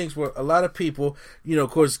lot of things were, a lot of people, of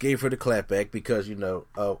course, gave her the clapback because,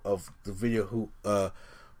 of the video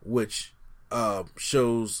which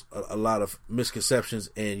shows a lot of misconceptions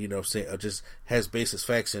and, just has baseless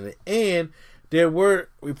facts in it. And there were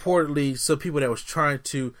reportedly some people that was trying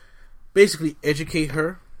to basically educate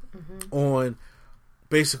her on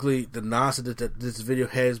basically the nonsense that this video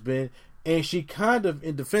has been. And she kind of,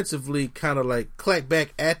 indefensively, clacked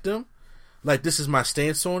back at them. Like, this is my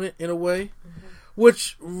stance on it, in a way.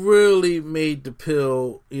 Which really made the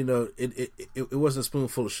pill, it wasn't a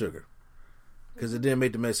spoonful of sugar. Because it didn't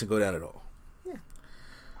make the medicine go down at all. Yeah.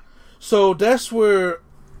 So that's where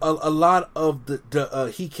a lot of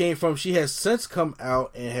the he came from. She has since come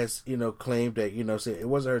out and has, claimed that, said it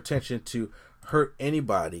wasn't her intention to hurt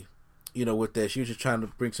anybody. with that. She was just trying to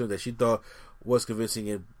bring something that she thought was convincing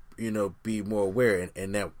and, be more aware,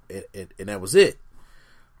 and that was it.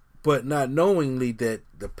 But not knowingly that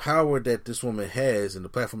the power that this woman has and the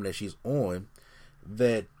platform that she's on,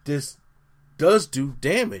 that this does do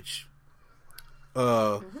damage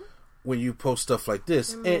when you post stuff like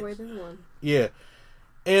this. Yeah.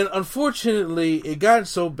 And unfortunately, it got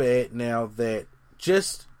so bad now that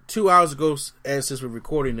just 2 hours ago, since we're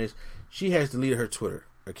recording this, she has deleted her Twitter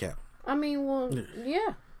account. I mean, well,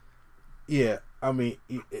 yeah. Yeah, I mean,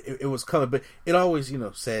 it was color, but it always,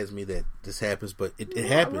 saddens me that this happens, but it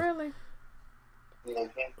happens. Really.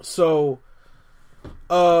 So,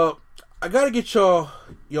 I gotta get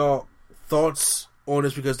y'all thoughts on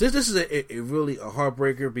this, because this is a really a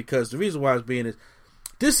heartbreaker, because the reason why it's being is,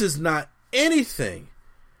 this is not anything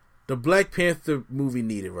the Black Panther movie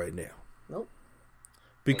needed right now. Nope.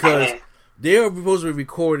 Because they're supposed to be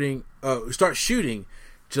recording, start shooting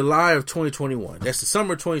July of 2021. That's the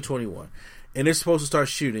summer of 2021. And they're supposed to start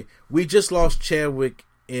shooting. We just lost Chadwick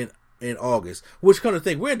in August. Which kind of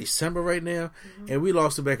thing, we're in December right now, and we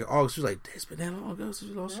lost him back in August. She was like, it's been that long ago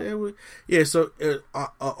since we lost Chadwick? Yeah, so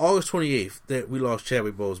August 28th that we lost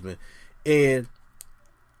Chadwick Boseman. And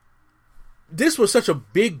this was such a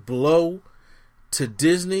big blow to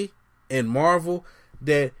Disney and Marvel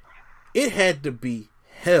that it had to be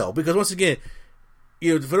hell. Because once again,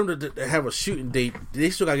 for them to have a shooting date, they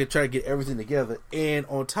still got to try to get everything together. And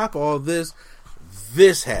on top of all this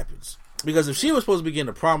happens. Because if she was supposed to be getting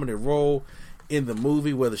a prominent role in the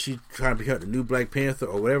movie, whether she's trying to become the new Black Panther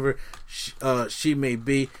or whatever she may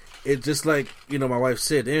be, it's just like, my wife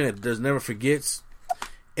said, the internet does never forgets.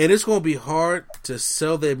 And it's going to be hard to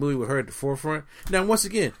sell that movie with her at the forefront. Now, once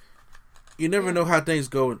again, you never know how things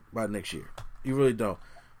go by next year. You really don't.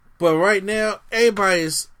 But right now, everybody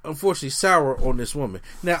is unfortunately sour on this woman.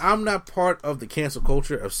 Now, I'm not part of the cancel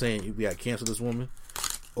culture of saying we got to cancel this woman,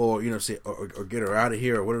 or say or get her out of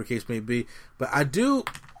here, or whatever the case may be. But I do,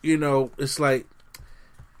 it's like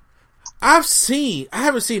I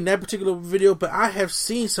haven't seen that particular video, but I have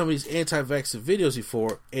seen some of these anti-vaxxer videos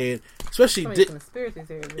before, and especially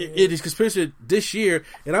these conspiracy this year,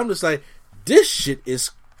 and I'm just like, this shit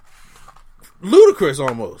is ludicrous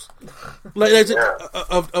almost. Like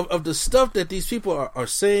of the stuff that these people are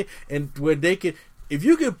saying, and where they can, if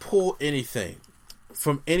you can pull anything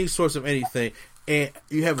from any source of anything, and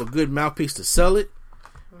you have a good mouthpiece to sell it,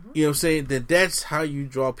 you know what I'm saying, then that's how you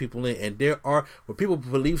draw people in. And there are, whether people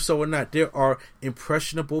believe so or not, there are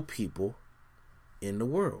impressionable people in the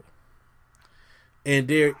world,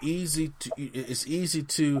 and it's easy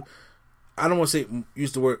to, I don't want to say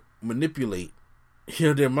use the word manipulate,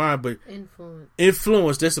 their mind, but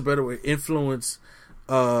influence. That's a better way. Influence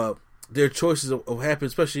their choices of happening,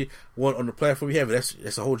 especially one on the platform you have.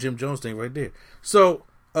 That's a whole Jim Jones thing right there. So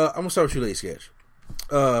I'm gonna start with you, Lady Sketch.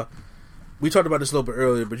 We talked about this a little bit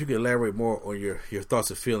earlier, but you can elaborate more on your thoughts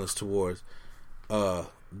and feelings towards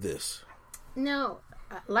this. No,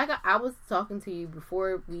 like I was talking to you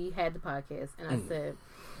before we had the podcast, and I said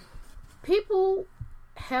people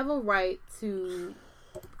have a right to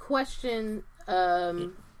question.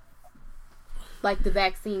 Like the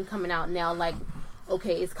vaccine coming out now, like,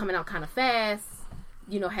 okay, it's coming out kind of fast.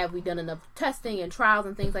 Have we done enough testing and trials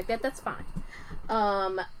and things like that? That's fine.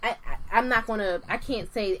 I'm not gonna. I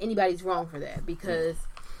can't say anybody's wrong for that, because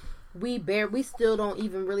we still don't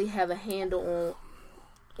even really have a handle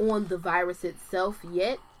on the virus itself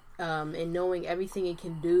yet, and knowing everything it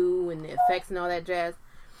can do and the effects and all that jazz.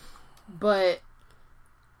 But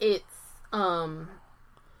it's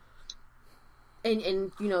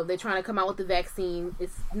And they're trying to come out with the vaccine.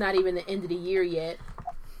 It's not even the end of the year yet.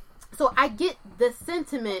 So I get the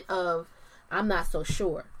sentiment of, I'm not so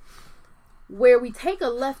sure. Where we take a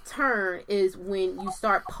left turn is when you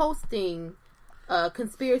start posting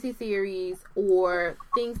conspiracy theories or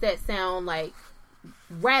things that sound like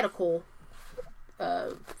radical,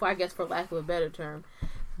 for lack of a better term,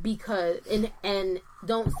 because and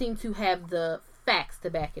don't seem to have the facts to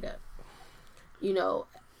back it up. You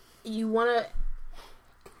want to.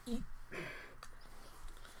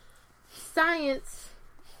 Science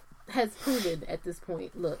has proven at this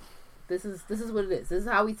point, look, this is what it is. This is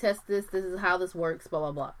how we test this. This is how this works, blah,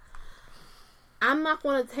 blah, blah. I'm not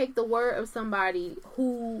going to take the word of somebody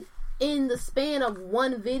who, in the span of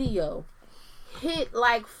one video, hit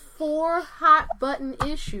like 4 hot button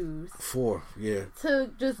issues. 4, yeah.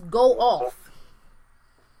 To just go off.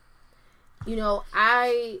 You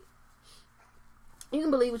can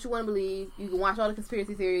believe what you want to believe. You can watch all the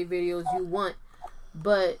conspiracy theory videos you want,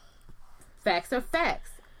 but facts are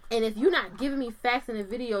facts. And if you're not giving me facts in a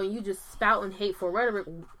video and you just spouting hateful rhetoric,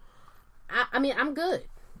 I'm good.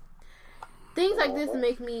 things like this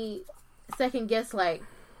make me second guess. Like,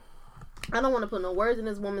 I don't want to put no words in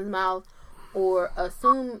this woman's mouth or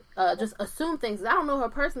assume things. I don't know her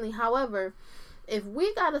personally. However, if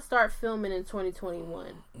we got to start filming in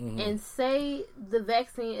 2021 and say the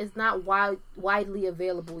vaccine is not widely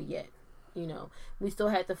available yet, you know, we still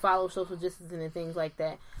have to follow social distancing and things like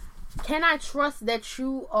that. Can I trust that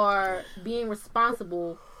you are being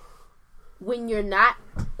responsible when you're not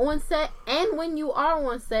on set and when you are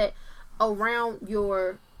on set around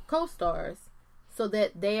your co-stars so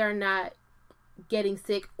that they are not getting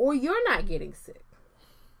sick or you're not getting sick?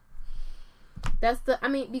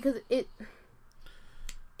 Because it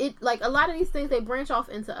like a lot of these things, they branch off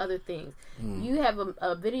into other things. You have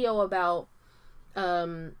a video about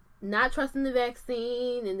not trusting the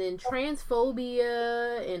vaccine, and then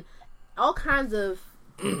transphobia and all kinds of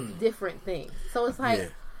different things. So it's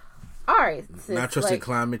like, all right, sis, not trusting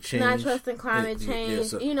climate change. Not trusting climate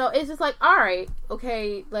change. You know, it's just like, all right,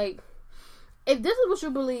 okay, like, if this is what you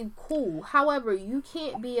believe, cool. However, you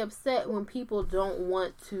can't be upset when people don't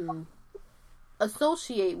want to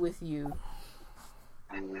associate with you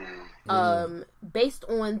based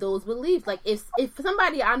on those beliefs. Like, if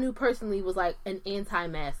somebody I knew personally was like an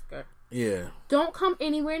anti-masker, don't come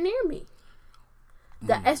anywhere near me.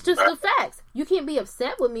 That's just the facts. You can't be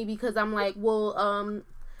upset with me because I'm like, well,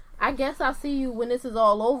 I guess I'll see you when this is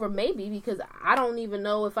all over, maybe, because I don't even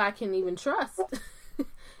know if I can even trust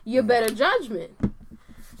your better judgment.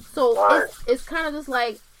 So it's kind of just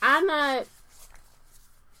like, I'm not.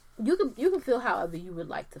 You can feel however you would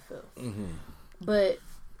like to feel, but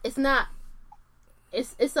it's not.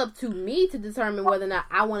 It's up to me to determine whether or not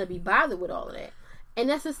I want to be bothered with all of that, and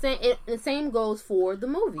that's the same. The same goes for the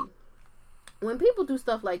movie. When people do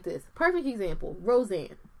stuff like this, perfect example,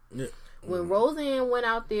 Roseanne. Yeah. When Roseanne went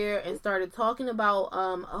out there and started talking about,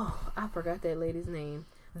 I forgot that lady's name,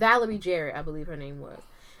 Valerie Jarrett, I believe her name was,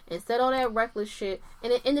 and said all that reckless shit,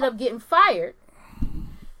 and it ended up getting fired.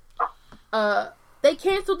 They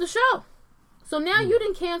canceled the show. So now you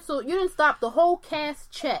didn't stop the whole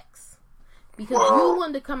cast checks because you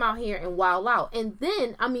wanted to come out here and wild out. And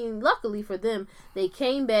then, I mean, luckily for them, they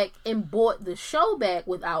came back and bought the show back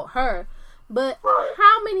without her. But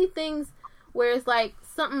how many things where it's like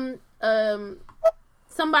something,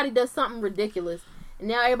 somebody does something ridiculous and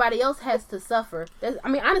now everybody else has to suffer?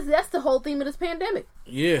 Honestly, that's the whole theme of this pandemic.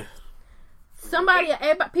 Yeah.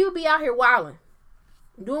 People be out here wilding,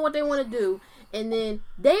 doing what they want to do, and then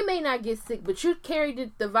they may not get sick, but you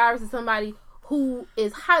carried the virus to somebody who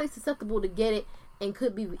is highly susceptible to get it and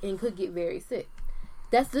could get very sick.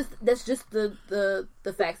 That's just the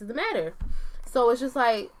facts of the matter. So it's just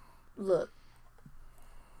like, look,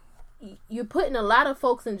 you're putting a lot of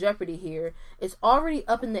folks in jeopardy here. It's already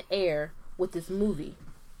up in the air with this movie.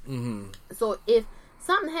 So if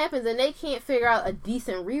something happens and they can't figure out a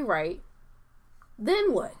decent rewrite,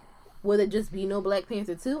 then what? Will there just be no Black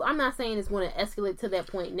Panther 2? I'm not saying it's going to escalate to that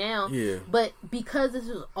point now, but because this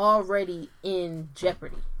is already in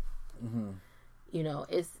jeopardy, you know,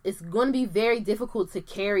 it's going to be very difficult to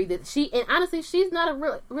carry that. And honestly, she's not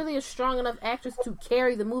really a strong enough actress to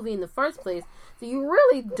carry the movie in the first place. So you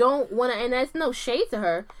really don't want to, and that's no shade to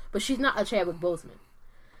her, but she's not a Chadwick Boseman.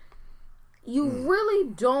 You really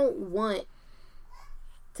don't want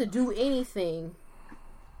to do anything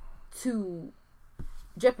to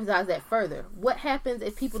jeopardize that further. What happens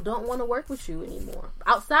if people don't want to work with you anymore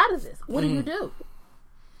outside of this? What do you do?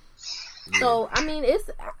 So I mean,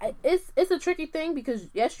 it's a tricky thing because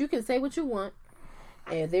yes, you can say what you want,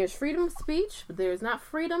 and there's freedom of speech, but there's not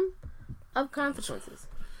freedom of consequences.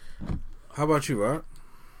 How about you, Rob?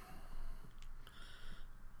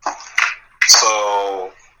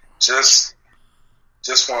 So just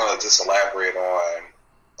want to elaborate on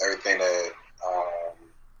everything that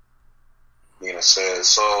Nina says.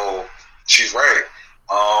 So she's right.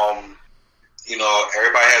 You know,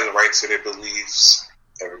 everybody has a right to their beliefs.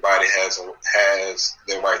 Everybody has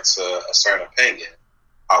their right to a certain opinion.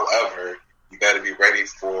 However, you better be ready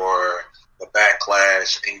for the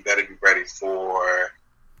backlash, and you better be ready for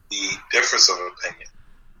the difference of opinion.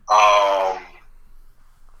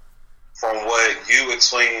 From what you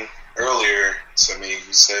explained earlier to me,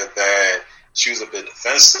 you said that she was a bit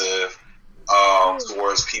defensive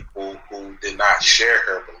towards people who did not share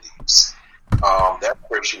her beliefs. That's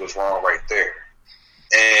where she was wrong right there.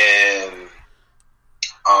 And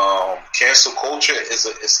cancel culture is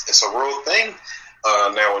a real thing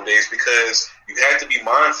nowadays, because you have to be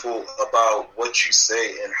mindful about what you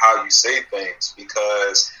say and how you say things,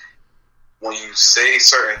 because when you say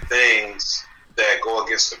certain things that go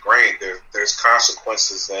against the grain, there's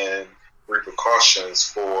consequences and repercussions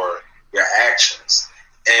for your actions.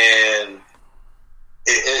 And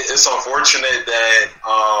it's unfortunate that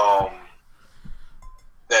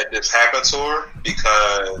this happened to her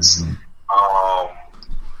because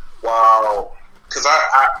because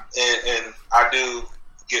I do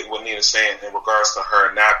get what Nina's saying in regards to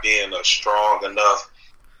her not being a strong enough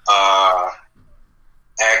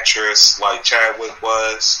actress like Chadwick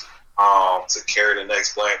was to carry the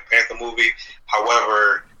next Black Panther movie.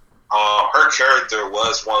 However, her character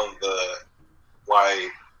was one of the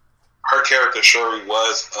her character Shuri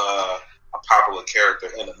was a popular character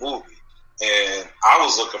in the movie, and I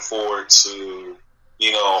was looking forward to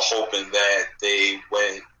hoping that they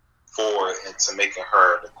went forward into making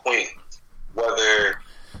her the queen. Whether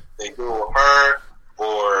they do it with her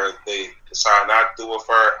or they decide not to do it with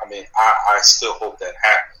her, I mean, I still hope that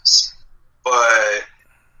happens. But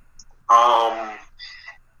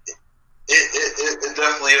it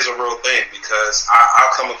definitely is a real thing because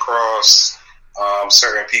I come across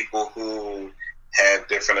certain people who have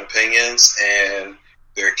different opinions and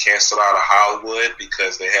they're canceled out of Hollywood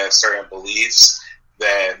because they have certain beliefs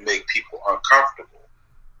that make people uncomfortable.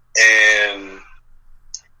 And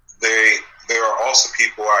there are also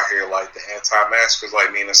people out here like the anti-maskers,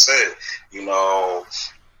 like Nina said.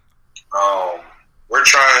 We're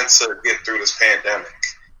trying to get through this pandemic,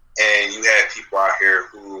 and you have people out here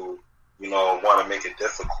who want to make it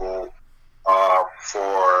difficult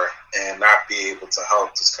and not be able to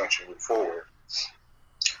help this country move forward.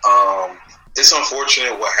 It's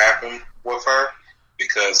unfortunate what happened with her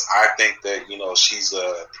because I think that she's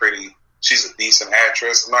a decent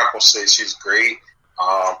actress. I'm not going to say she's great.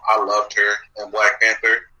 I loved her in Black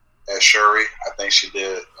Panther as Shuri. I think she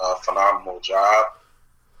did a phenomenal job,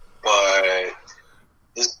 but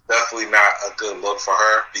it's definitely not a good look for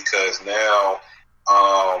her because now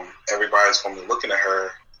everybody's going to be looking at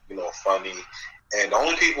her, funny. And the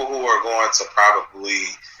only people who are going to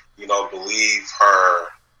probably, believe her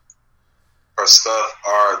stuff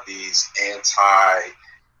are these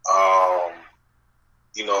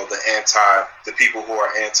the people who are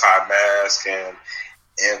anti-mask and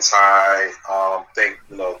think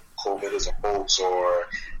COVID is a hoax or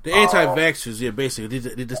the anti-vaxxers. Yeah, basically,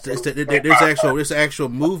 there's actual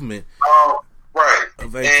movement, right?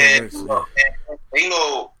 Of anti-vaxxers.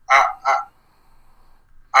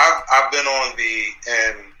 I've been on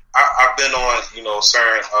I've been on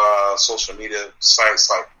certain social media sites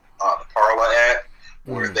like the Parler app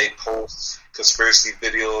where they post conspiracy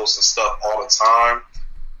videos and stuff all the time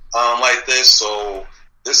like this. So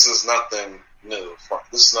this is nothing new.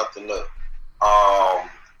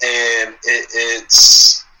 And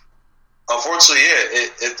it's unfortunately,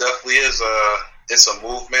 it definitely is it's a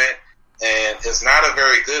movement, and it's not a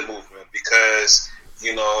very good movement because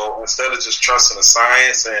instead of just trusting the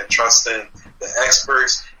science and trusting the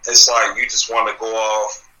experts, it's like you just want to go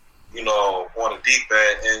off on a deep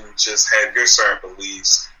end and just have your certain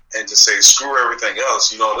beliefs and just say screw everything else.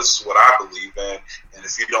 This is what I believe in, and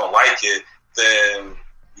if you don't like it, then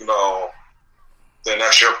then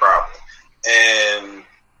that's your problem. And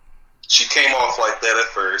she came off like that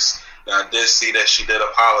at first. Now I did see that she did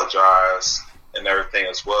apologize and everything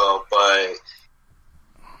as well, but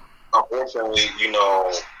unfortunately,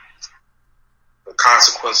 the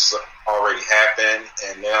consequences already happened,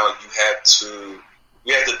 and now you have to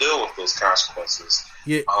deal with those consequences.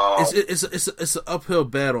 Yeah, it's an uphill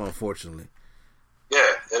battle, unfortunately.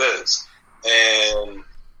 Yeah, it is, and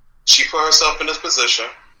she put herself in this position.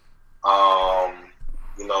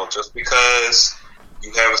 Just because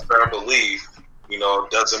you have a certain belief,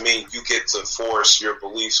 doesn't mean you get to force your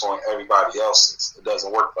beliefs on everybody else's. It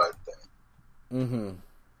doesn't work like that. Mm-hmm.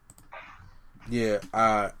 Yeah,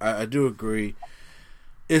 I do agree.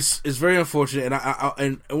 It's very unfortunate,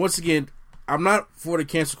 and once again, I'm not for the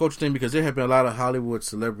cancel culture thing because there have been a lot of Hollywood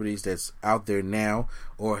celebrities that's out there now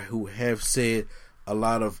or who have said a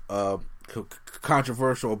lot of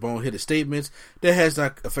controversial or boneheaded statements that has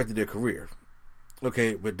not affected their career.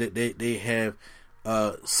 Okay, but they have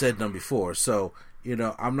said them before, so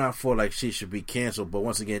I'm not for like she should be canceled. But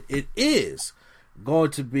once again, it is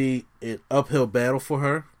going to be an uphill battle for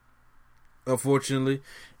her, unfortunately.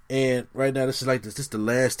 And right now, this is the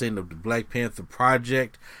last thing of the Black Panther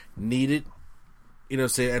project needed.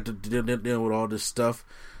 After dealing with all this stuff,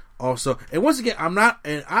 also. And once again, I'm not,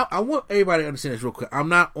 and I want everybody to understand this real quick. I'm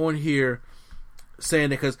not on here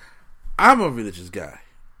saying that because I'm a religious guy.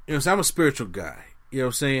 I'm a spiritual guy. You know what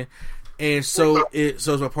I'm saying? And so is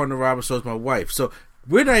my partner Robin, so is my wife. So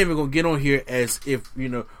we're not even going to get on here as if,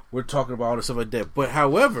 we're talking about all this stuff like that. But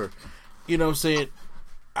however, what I'm saying,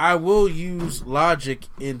 I will use logic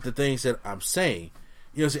in the things that I'm saying.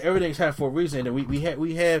 So everything's happening for a reason. And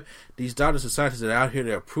we have these doctors and scientists that are out here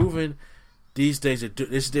that are proven these things.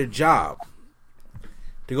 It's their job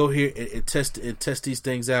to go here and test these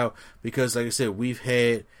things out, because, like I said, we've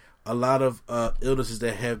had a lot of illnesses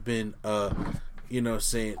that have been,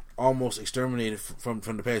 almost exterminated from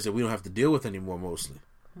the past that we don't have to deal with anymore, mostly.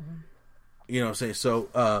 Mm-hmm. You know what I'm saying?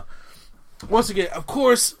 So, once again, of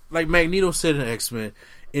course, like Magneto said in X-Men,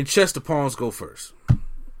 in chess, the pawns go first.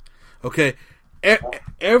 Okay?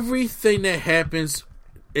 Everything that happens,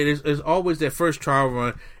 it is always that first trial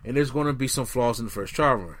run, and there's going to be some flaws in the first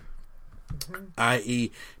trial run. Mm-hmm.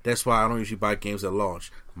 I.e., that's why I don't usually buy games at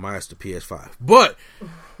launch. Mine's the PS5. But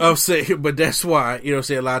I'm saying, that's why,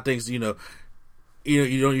 a lot of things, you don't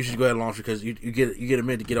usually go ahead and launch, because you get a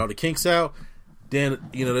minute to get all the kinks out. Then,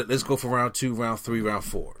 let's go for round 2, round 3, round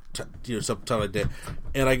 4. Something like that.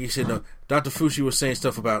 And like you said, Dr. Fushi was saying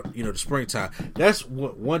stuff about, the springtime. That's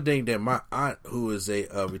one thing that my aunt, who is a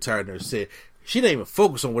retired nurse, said. She didn't even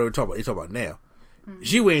focus on what they talk about now. Mm-hmm.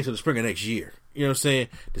 She waited until the spring of next year, you know what I'm saying,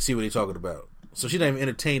 to see what they're talking about. So she didn't even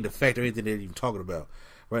entertain the fact or anything they're even talking about,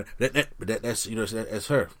 right? That's that's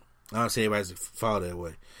her. I don't say everybody's follow that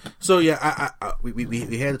way. So yeah,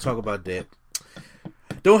 we had to talk about that.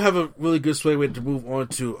 Don't have a really good way to move on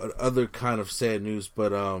to other kind of sad news,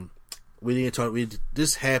 but we didn't talk.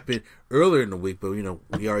 This happened earlier in the week, but we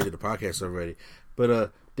already did the podcast already.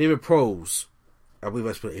 But David Prowse, I believe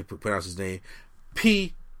that's how you pronounce his name,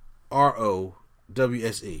 Prowse.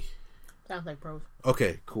 Sounds like Prowse.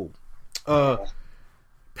 Okay, cool.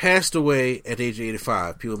 Passed away at the age of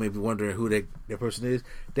 85. People may be wondering who that person is.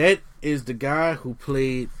 That is the guy who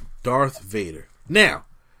played Darth Vader. Now,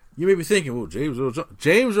 you may be thinking, well, James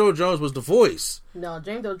Earl Jones was the voice. No,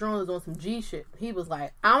 James Earl Jones was on some G shit. He was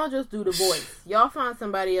like, I'm going to just do the voice. Y'all find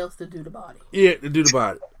somebody else to do the body. Yeah, to do the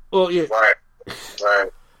body. Well, yeah.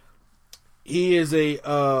 Right. He is a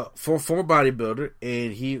former bodybuilder,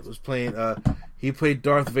 and he was playing. He played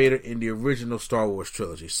Darth Vader in the original Star Wars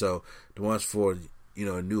trilogy. So the ones for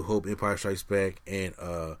A New Hope, Empire Strikes Back, and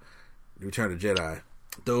Return of the Jedi.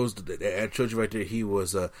 That trilogy right there, he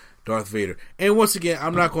was Darth Vader. And once again,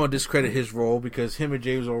 I'm not going to discredit his role, because him and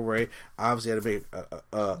James Earl Ray obviously had a big.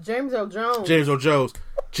 James Earl Jones.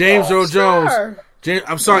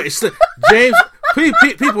 I'm sorry, it's James.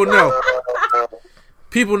 People know.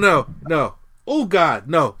 People know. No. Oh God,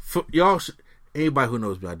 no. Y'all, anybody who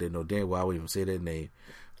knows me, I didn't know damn well I wouldn't even say that name,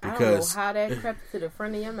 because I don't know how that crept to the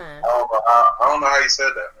front of your mind. I don't know how you said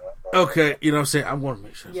that, man. Okay, you know what I'm saying. I'm going to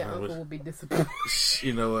make sure. Your uncle will be disappointed.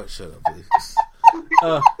 You know what? Shut up, please.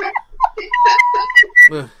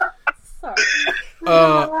 Sorry.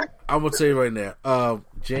 I'm gonna tell you right now.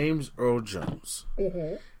 James Earl Jones. Mm-hmm. You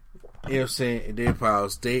know what I'm saying? And David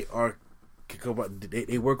Prowse, they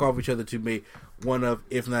work off each other to make one of,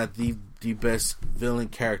 if not the best villain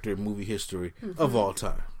character in movie history of all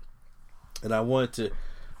time. And I wanted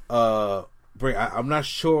to bring. I'm not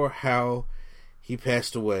sure how he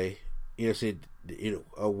passed away.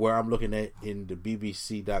 Where I'm looking at in the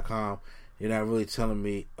BBC.com, they're not really telling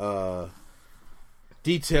me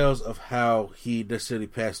details of how he necessarily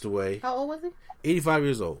passed away. How old was he? 85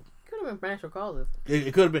 years old. Could have been natural causes.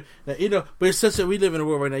 It could have been, but it's such that we live in a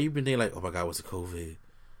world right now. You've been thinking like, oh my God, was it COVID?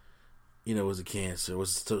 Was it cancer?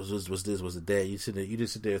 Was this? Was it that? You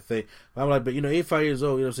just sit there and think. I'm like, but 85 years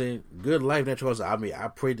old. You know what I'm saying? Good life, natural causes. I mean, I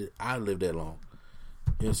pray that I live that long.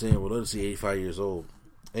 You know what I'm saying? Well, let's see, 85 years old,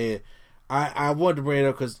 and I wanted to bring it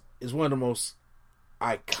up because it's one of the most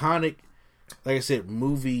iconic, like I said,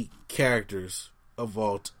 movie characters of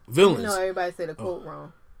all villains. Everybody say the quote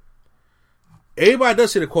wrong. Everybody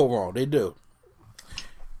does say the quote wrong. They do.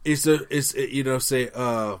 It's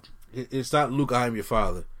not Luke, I am your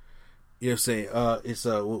father. You know what I'm saying? It's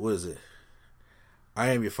what is it?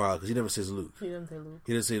 I am your father, because he never says Luke. He doesn't say Luke.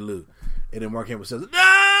 He doesn't say Luke. And then Mark Hamill says,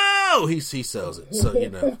 no! He sells it. So,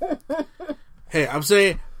 Hey, I'm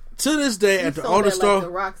saying, to this day, after all the Star... Like the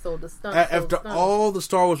Rock sold the stunt, after all the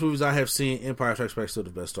Star Wars movies I have seen, Empire Strikes Back is still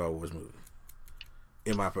the best Star Wars movie.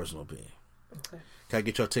 In my personal opinion. Okay. Can I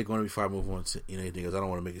get your take on it before I move on to anything? Because I don't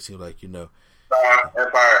want to make it seem like, Empire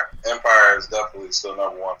is definitely still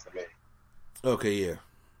number one for me. Okay, yeah.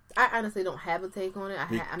 I honestly don't have a take on it.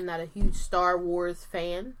 I'm not a huge Star Wars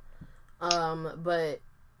fan. But,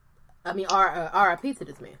 I mean, R.I.P. to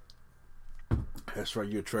this man. That's right,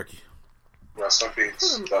 you're a Trekkie. Rest in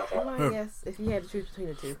peace. Well, yes, if you had to choose between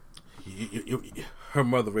the two. Her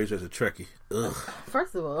mother raised her as a Trekkie. Ugh.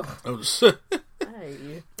 First of all, I hate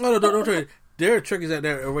you. No, don't try. There are Trekkies out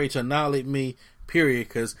there ready to annihilate me, period,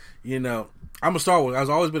 because, I'm a Star Wars. I've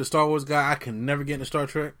always been a Star Wars guy. I can never get into Star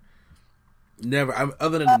Trek. Never.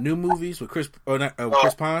 Other than the new movies with Chris Pine.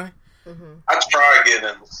 Mm-hmm. I tried getting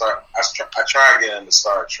into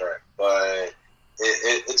Star Trek, but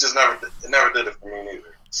it just never did it for me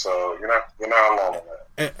neither. So you're not alone on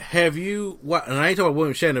that. Have you? And I ain't talking about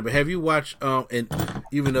William Shatner, but have you watched? And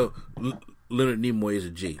even though Leonard Nimoy is a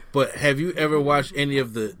G, but have you ever watched any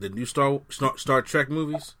of the new Star Trek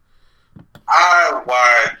movies? I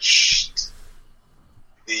watched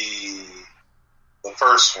the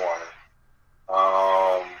first one,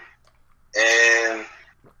 and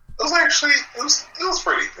it was actually it was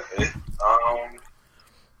pretty good.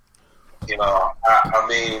 I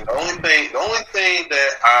mean, the only thing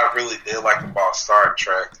that I really did like about Star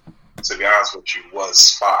Trek, to be honest with you, was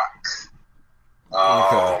Spock.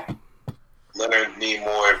 Okay. Leonard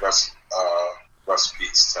Nimoy, rest in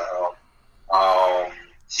peace to him.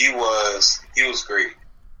 He was great.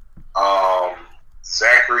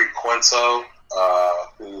 Zachary Quinto,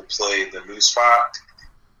 who played the new Spock,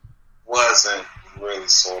 wasn't really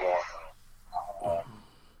sold on him.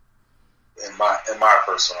 In my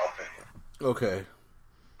personal opinion. Okay.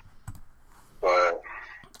 But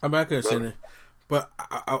I'm not gonna say that. But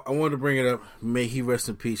I wanted to bring it up. May he rest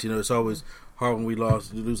in peace. It's always hard when we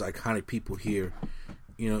lose iconic people here,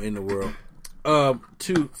 in the world.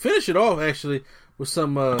 To finish it off, actually, with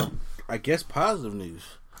some, I guess, positive news.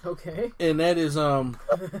 Okay. And that is, I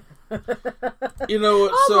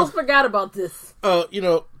almost forgot about this.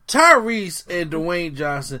 Tyrese and Dwayne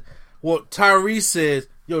Johnson. Well, Tyrese says,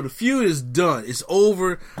 the feud is done. It's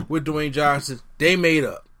over with Dwayne Johnson. They made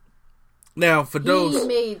up. Now, for those...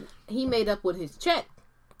 He made up with his check.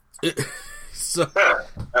 So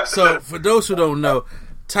for those who don't know,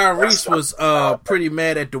 Tyrese was pretty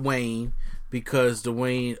mad at Dwayne because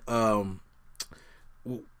Dwayne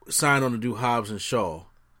signed on to do Hobbs and Shaw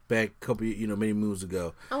back a couple, many moons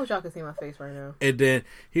ago. I wish y'all could see my face right now. And then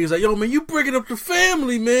he was like, "Yo, man, you bringing up the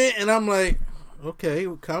family, man," and I'm like, "Okay,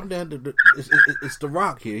 calm down. It's The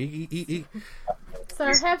Rock here. He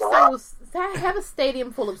Sir, have a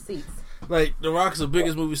stadium full of seats. Like, The Rock's the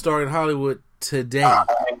biggest movie star in Hollywood today.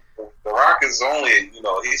 The Rock is only,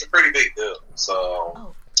 he's a pretty big deal.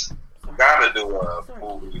 So, you gotta do a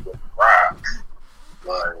movie with The Rock.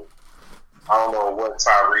 But I don't know what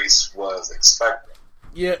Tyrese was expecting.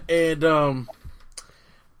 Yeah, and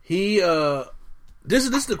he this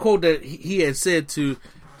is the quote that he had said to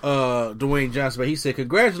Dwayne Johnson. But he said,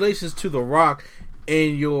 "Congratulations to The Rock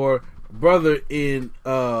and your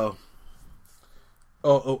brother-in-law,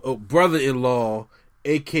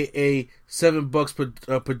 aka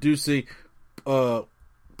 $7 producing,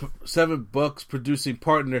 $7 producing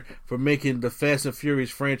partner for making the Fast and Furious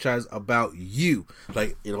franchise about you,"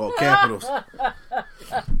 like in all capitals. I'm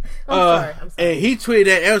sorry. And he tweeted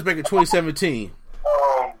that was back in 2017.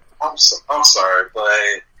 I'm sorry,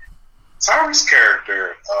 but Tyrese's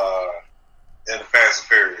character in the Fast and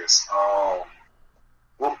Furious, I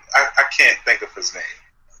can't think of his name.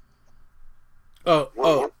 Oh,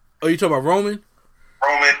 you talking about Roman?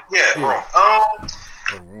 Roman, yeah. Roman.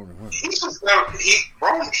 He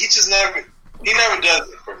never does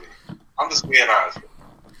it for me. I'm just being honest with you.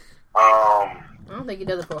 I don't think he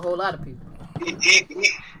does it for a whole lot of people. He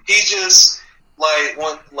just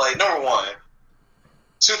number one,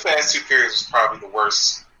 Too Fast, Too Furious was probably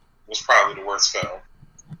the worst film.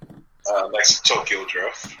 Next to Tokyo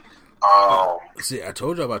Drift. See, I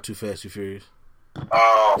told you about Too Fast, Too Furious.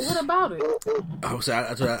 What about it? I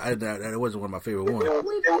that wasn't one of my favorite ones. It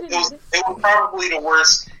was probably the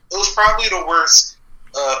worst. It was probably the worst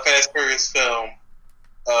Fast and Furious film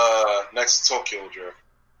next to Tokyo Drift.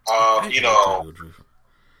 You know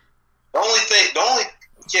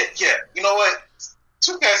what?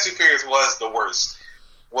 Too Fast, Too Furious was the worst.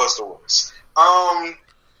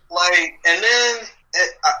 And then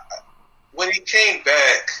when he came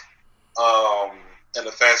back, in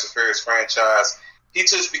the Fast and Furious franchise, he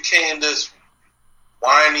just became this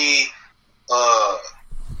whiny,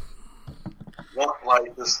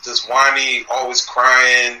 this whiny, always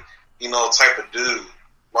crying, type of dude.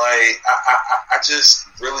 I just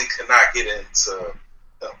really could not get into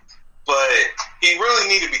him. But he really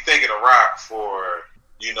needed to be thinking of Rock for,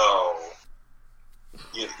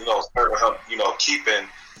 keeping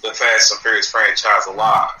the Fast and Furious franchise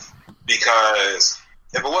alive. Because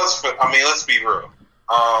if it wasn't for, let's be real.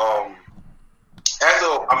 I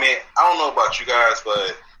don't know about you guys,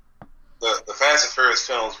 but the Fast and Furious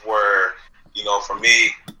films were, for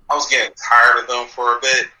me, I was getting tired of them for a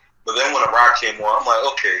bit. But then when The Rock came on, I'm like,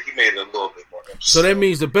 okay, he made it a little bit more interesting. So that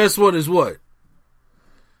means the best one is what?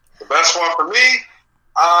 The best one for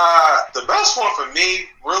me,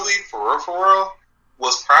 really, for real,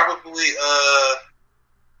 was probably,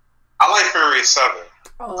 I like Furious 7.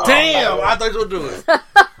 Oh. Damn, I thought you were going to do it.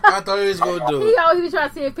 I thought he was going to do it. He always trying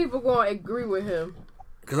to see if people going to agree with him.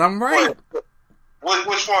 Because I'm right. Which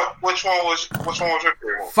one was your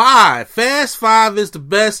favorite one? 5. Fast 5 is the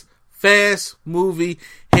best Fast movie,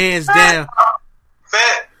 hands down.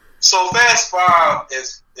 So Fast 5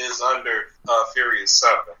 is under Furious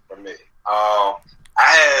 7 for me. I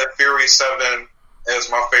had Furious 7 as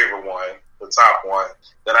my favorite one, the top one.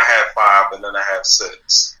 Then I had 5, and then I have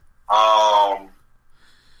 6. I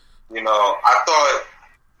thought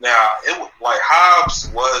Hobbs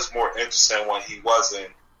was more interesting when he wasn't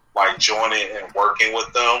like joining and working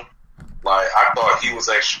with them. Like I thought he was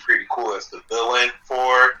actually pretty cool as the villain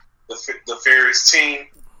for the Furious team.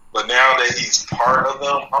 But now that he's part of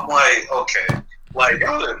them, I'm like, okay, like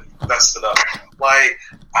y'all done messed it up. Like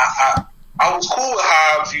I was cool with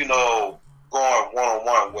Hobbs, going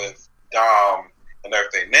 1-on-1 with Dom and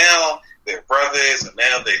everything. Now they're brothers, and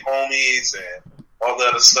now they're homies, and all that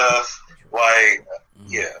other stuff. Like,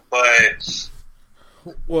 yeah, but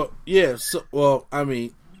well, yeah. So, I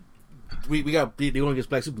mean, we got they're going against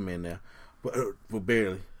Black Superman now, but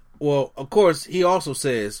barely. Well, of course, he also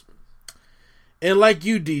says, and like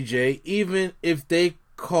you, DJ, even if they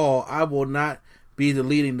call, I will not be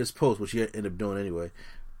deleting this post, which he ended up doing anyway.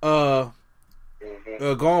 Gone,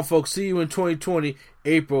 folks. See you in 2020,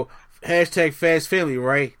 April. Hashtag Fast Family,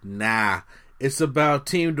 right? Nah, it's about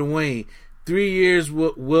Team Dwayne. 3 years,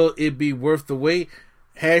 will it be worth the wait?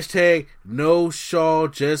 Hashtag no Shaw,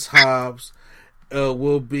 just Hobbs.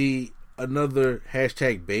 Will be another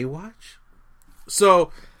hashtag Baywatch.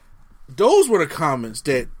 So those were the comments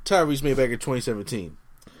that Tyrese made back in 2017.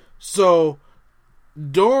 So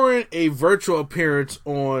during a virtual appearance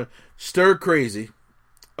on Stir Crazy,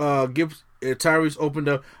 Tyrese opened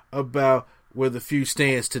up about where the feud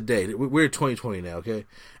stands today. We're in 2020 now, okay?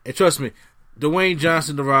 And trust me, Dwayne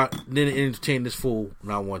Johnson, The Rock, didn't entertain this fool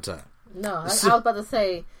not one time. No, I was about to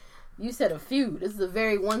say, you said a feud. This is a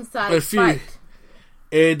very one-sided fight.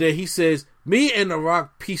 And he says, me and The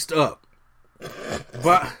Rock pieced up.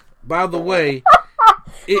 By the way, I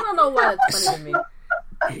don't know why that's funny to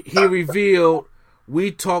me. He revealed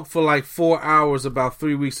we talked for like 4 hours about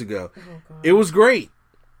 3 weeks ago. Oh, it was great.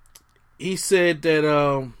 He said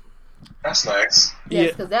that that's nice.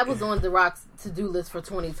 Yes, because that was on The Rock's to-do list for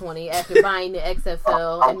 2020 after buying the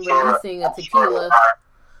XFL and releasing a tequila.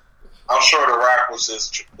 I'm sure The Rock was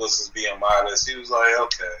just being modest. He was like,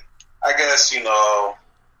 okay, I guess,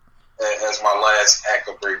 as my last act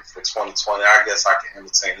of break for 2020, I guess I can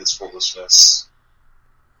entertain this foolishness.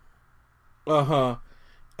 Uh-huh.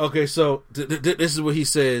 Okay, so this is what he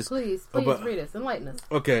says. Please read us. Enlighten us.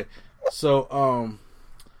 Okay, so,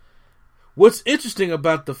 what's interesting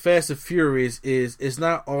about the Fast and Furious is it's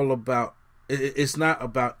not about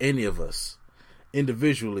any of us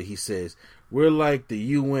individually, he says. We're like the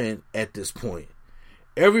UN at this point.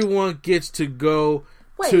 Everyone gets to go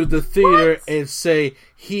to the theater and say,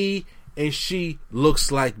 he and she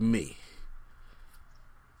looks like me.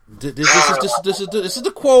 This is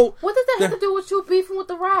the quote. What does that have to do with you beefing with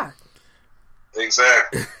The Rock?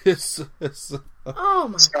 Exactly. Oh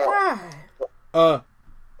my God.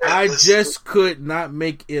 I just could not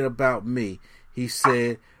make it about me, he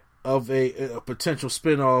said, of a potential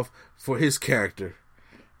spinoff for his character.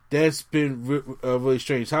 That's been really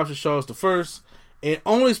strange. Hobbs and Shaw is the first and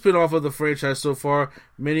only spinoff of the franchise so far.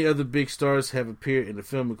 Many other big stars have appeared in the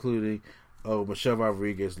film, including Michelle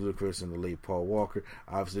Rodriguez, Ludacris, and the late Paul Walker.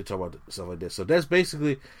 Obviously, talk about stuff like that. So that's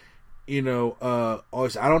basically, I don't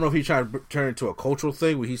know if he's trying to turn it into a cultural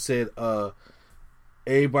thing where he said,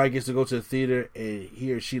 everybody gets to go to the theater and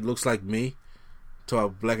he or she looks like me to our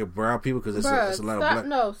black and brown people because it's a lot of black.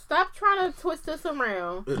 No, stop trying to twist this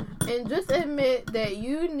around and just admit that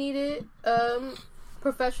you needed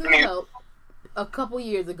professional help a couple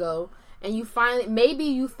years ago, and you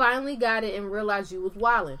finally got it and realized you was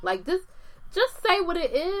wilding. Like this, just say what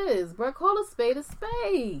it is, bro. Call a spade a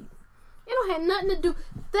spade. It don't have nothing to do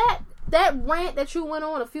that rant that you went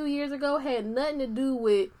on a few years ago had nothing to do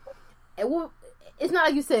with. It's not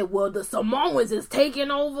like you said, well, the Samoans is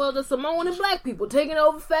taking over, the Samoan and black people taking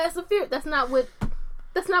over Fast and Furious. That's not what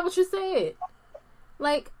you said.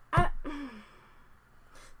 Like,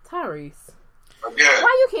 Tyrese. Why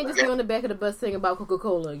you can't just be on the back of the bus singing about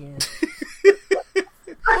Coca-Cola again?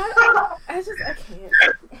 I can't.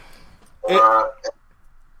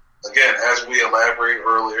 Again, as we elaborated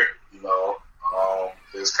earlier,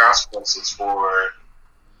 there's consequences for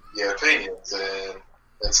your opinions, and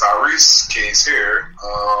in Tyrese's case here,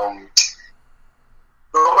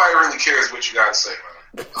 nobody really cares what you gotta say,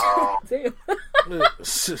 man.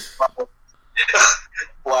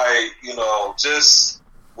 Just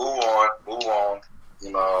move on.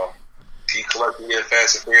 Keep collecting your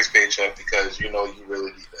Fast and Furious paycheck because you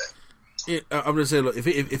really need that. I'm just saying, look,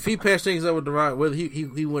 if he patched things up with The Rock, whether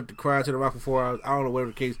he went to cry to The Rock for 4 hours, I don't know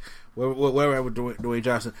whatever the case, whatever with Dwayne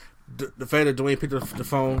Johnson. The fact that Dwayne picked up the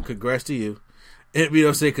phone, congrats to you. And, you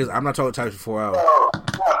know, say because I'm not talking Tyson for 4 hours.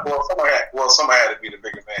 Well, somebody had to be the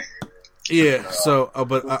bigger man. Yeah. So,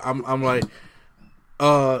 but I'm like,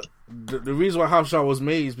 the reason why Hobbs Shaw was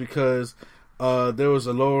made is because there was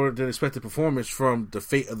a lower than expected performance from the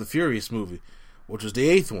Fate of the Furious movie, which was the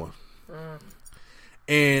 8th one.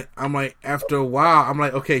 And I'm like, after a while, I'm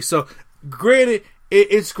like, okay, so granted,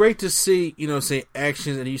 it's great to see, you know, say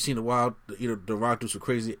actions, and you've seen The Rock do some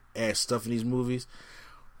crazy ass stuff in these movies,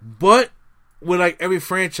 but with like every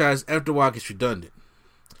franchise, after a while, it gets redundant,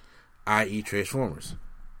 i.e., Transformers,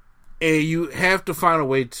 and you have to find a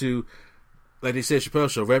way to, like they said, Chappelle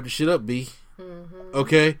Show, wrap the shit up, B. Mm-hmm.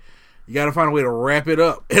 Okay, you got to find a way to wrap it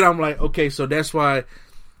up, and I'm like, okay, so that's why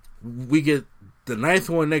we get the 9th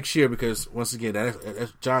one next year, because once again,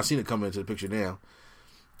 that's John Cena coming into the picture now.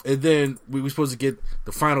 And then we were supposed to get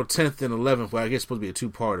the final 10th and 11th, well, I guess it's supposed to be a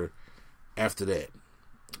 2-parter after that.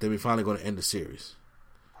 Then we're finally going to end the series.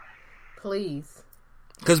 Please.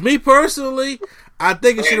 Because me personally, I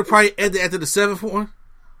think it should have probably ended after the 7th one.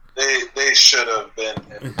 They should have been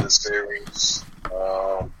in the series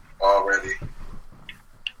already.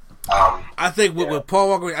 I think with Paul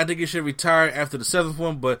Walker, I think he should retire after the 7th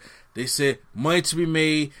one, but they said money to be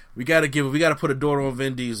made. We got to put a daughter on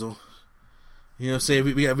Vin Diesel. You know what I'm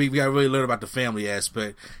saying? We got to really learn about the family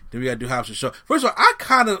aspect. Then we got to do Hobbs and Shaw. First of all,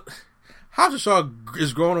 Hobbs and Shaw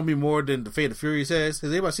is growing on me more than the Fate of the Furious has.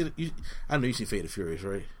 Has anybody seen it? I know you've seen Fate of the Furious,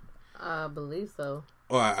 right? I believe so.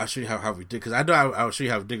 Oh, I'll show you how ridiculous. Because I know I'll show you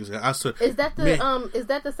how ridiculous. Is that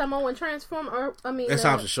the Samoan Transform? Or that's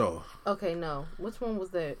Hobbs and Shaw. Okay, no. Which one was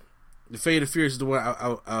that? The Fate of the Furious is the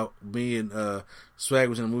one me and Swag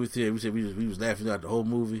was in the movie theater. We said we was laughing at the whole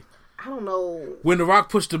movie. I don't know. When The Rock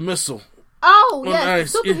pushed the missile. Oh,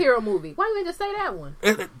 yes, the superhero movie. Why didn't you just say that one?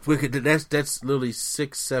 That's literally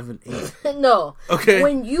 6, 7, 8. No. Okay.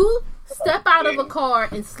 When you step out of a car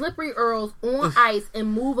in slippery earls on ice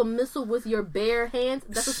and move a missile with your bare hands,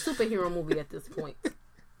 that's a superhero movie at this point.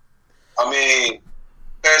 I mean,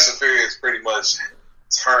 Fast and Furious pretty much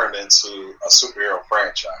turned into a superhero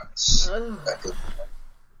franchise.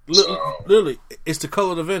 Literally, it's the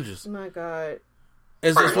Colored Avengers. Oh my God.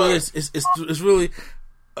 It's really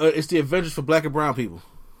it's the Avengers for black and brown people.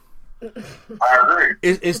 I agree.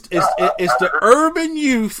 It's the urban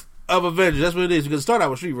youth of Avengers. That's what it is. Because it started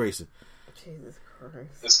out with street racing. Jesus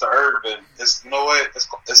Christ. It's the urban. It's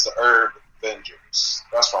It's the Urban Avengers.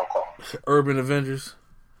 That's what I'm calling it. Urban Avengers.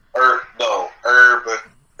 Urban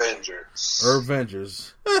Avengers.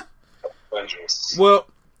 Avengers. Avengers. Well,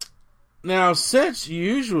 now since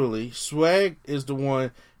usually Swag is the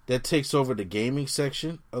one that takes over the gaming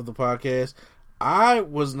section of the podcast, I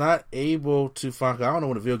was not able to find. I don't know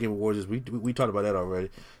what the Video Game Awards is. We talked about that already.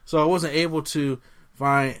 So I wasn't able to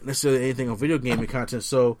find necessarily anything on video gaming content.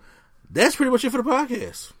 So that's pretty much it for the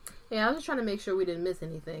podcast. Yeah, I was just trying to make sure we didn't miss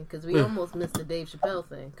anything because we almost missed the Dave Chappelle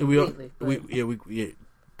thing completely.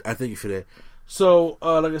 I thank you for that. So,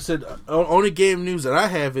 like I said, only game news that I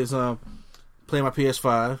have is playing my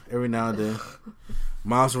PS5 every now and then.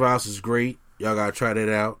 Miles Morales is great. Y'all gotta try that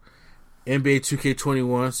out. NBA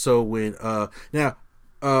 2K21. So when now,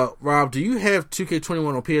 Rob, do you have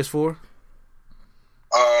 2K21 on PS4?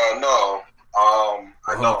 No.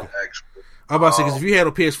 I don't actually. I'm about to say, because if you had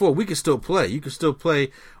a PS4, we can still play. You can still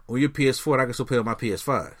play on your PS4, and I can still play on my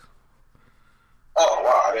PS5. Oh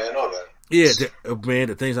wow, I didn't know that. Yeah, man,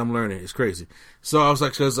 the things I'm learning is crazy. So I was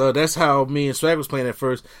like, because that's how me and Swag was playing at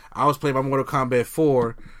first. I was playing my Mortal Kombat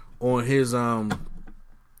 4 on his on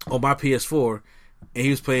my PS4. And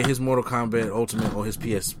he was playing his Mortal Kombat Ultimate on his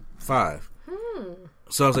PS5.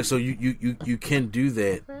 So I was like, so you can do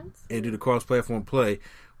that and do the cross-platform play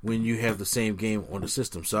when you have the same game on the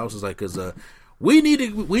system. So I was just like, because we need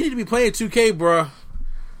to be playing 2K, bro.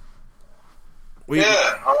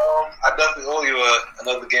 I definitely owe you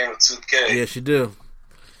another game of 2K. Yes, you do.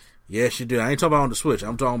 Yes, you do. I ain't talking about on the Switch.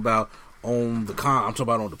 I'm talking about on the I'm talking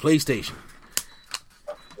about on the PlayStation.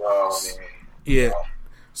 Yeah.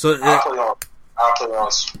 So I'll play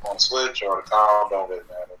on Switch or the console. Don't really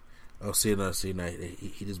matter. Oh, see,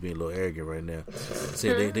 he just being a little arrogant right now.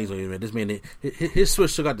 Saying things on you, man. This man, his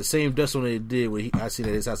Switch still got the same dust on it did when I seen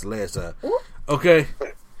at his house the last time. Okay,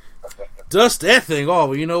 dust that thing off.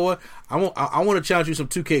 But you know what? I want to challenge you some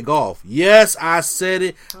 2K golf. Yes, I said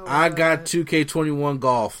it. I got 2K21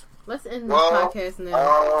 golf. Let's end this podcast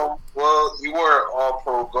now. Well, you were all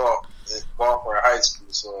pro golfer in high school,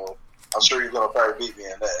 so I'm sure you're gonna probably beat me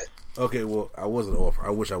in that. Okay, well, I wasn't off. I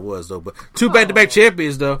wish I was though. But 2 back-to-back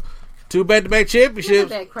champions though. 2 back-to-back championships. Give him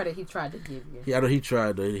that credit he tried to give you. Yeah, I know he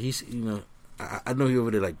tried. Though. He's, I know he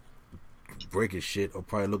over there like breaking shit or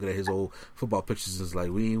probably looking at his old football pictures and is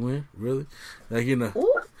like, we ain't win, really? Like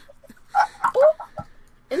Ooh.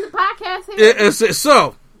 In the podcast here. Yeah,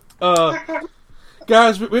 so,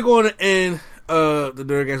 guys, we're going to end the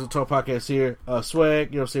Nerdgasm Talk podcast here.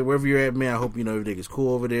 Swag, wherever you're at, man, I hope everything is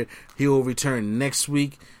cool over there. He will return next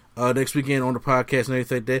weekend on the podcast and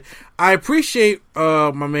everything like that. I appreciate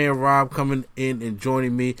my man Rob coming in and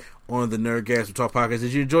joining me on the Nerdgasm Talk podcast.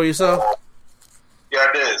 Did you enjoy yourself? Yeah,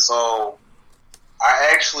 I did. So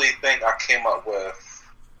I actually think I came up with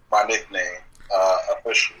my nickname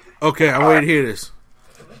officially. Okay, I'm ready to hear this.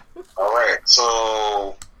 All right.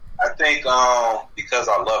 So I think because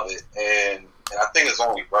I love it, and I think it's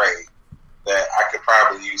only right that I could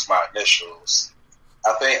probably use my initials.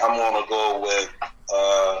 I think I'm going to go with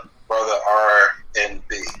Brother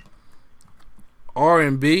R&B.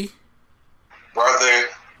 R&B? Brother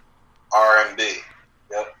R&B.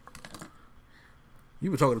 Yep. You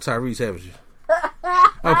been talking to Tyrese, haven't you?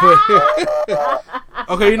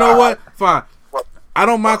 Okay, you know what? Fine. I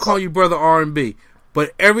don't mind calling you Brother R&B,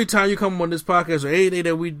 but every time you come on this podcast or anything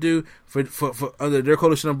that we do for under their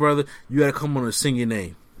coalition of brother, you got to come on and sing your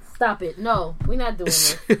name. Stop it! No, we're not doing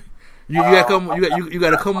this. You got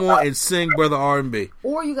to come on and sing Brother R&B,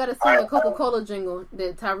 or you got to sing a Coca-Cola jingle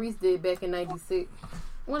that Tyrese did back in '96.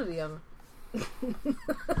 One or the other.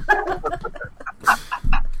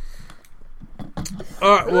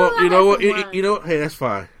 All right. Well, you know what? Hey, that's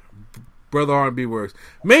fine. Brother R&B works.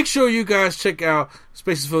 Make sure you guys check out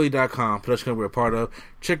spacesphilly.com, production we're a part of.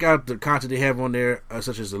 Check out the content they have on there,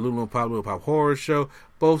 such as the Lulu and Pop Horror Show,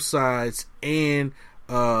 Both Sides, and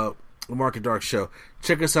the Mark and Dark Show.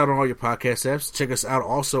 Check us out on all your podcast apps. Check us out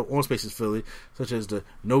also on Spaces Philly, such as the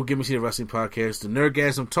No Gimmicks Here Wrestling Podcast, the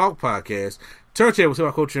Nerdgasm Talk Podcast, Turntable,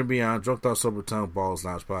 Talk Culture and Beyond, Drunk Thought Sober Tongue, Ballers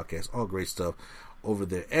Lounge Podcast. All great stuff over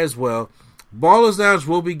there as well. Ballers Lounge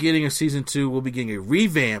will be getting a season 2. We'll be getting a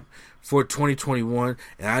revamp for 2021.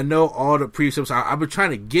 And I know all the previous episodes. I've been trying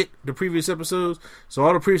to get the previous episodes. So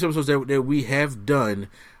all the previous episodes that we have done,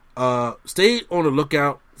 stay on the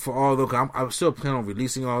lookout for all of them. I'm still planning on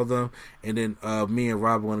releasing all of them. And then me and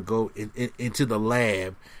Rob want to go into the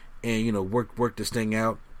lab and, work this thing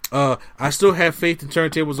out. I still have faith in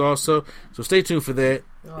turntables also. So stay tuned for that.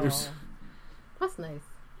 Oh, that's nice.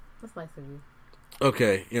 That's nice of you.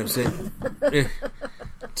 Okay, you know what I'm saying?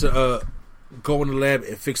 To go in the lab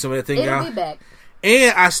and fix some of that thing out. It'll be back.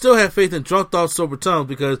 And I still have faith in Drunk Thoughts Sober Tongues,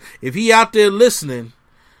 because if he out there listening,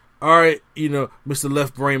 all right, Mr.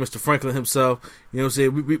 Left Brain, Mr. Franklin himself, you know what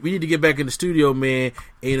I'm saying? We need to get back in the studio, man,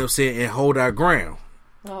 and, you know what I'm saying, and hold our ground.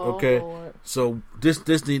 Oh, okay? Lord. So this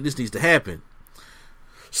needs to happen.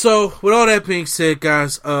 So with all that being said,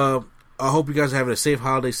 guys, I hope you guys are having a safe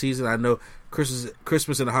holiday season. I know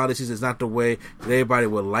Christmas and the holiday season is not the way that everybody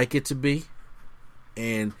would like it to be,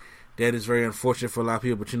 and that is very unfortunate for a lot of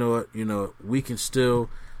people. But you know what? We can still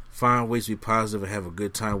find ways to be positive and have a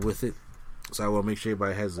good time with it. So I want to make sure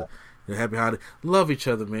everybody has a happy holiday. Love each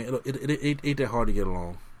other, man. It ain't that hard to get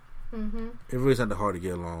along. Mm-hmm. It really is not that hard to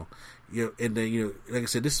get along. And then like I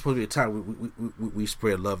said, this is supposed to be a time we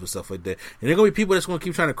spread love and stuff like that. And there are gonna be people that's gonna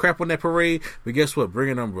keep trying to crap on that parade. But guess what? Bring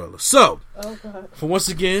an umbrella. So, for once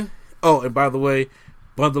again. Oh, and by the way,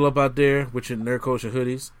 bundle up out there with your Nerd Culture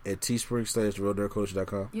hoodies at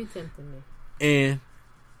teespring.com. You tempted me. And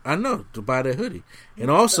I know, to buy that hoodie. And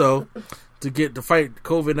also to fight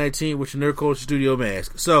COVID-19 with your Nerd Culture Studio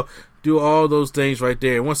mask. So do all those things right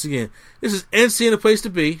there. And once again, this is NC and the place to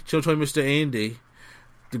be. Children Toy Mr. A&D.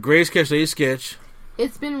 The greatest sketch lady sketch.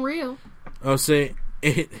 It's been real. I'm saying,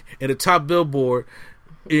 and the top billboard.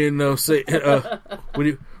 Would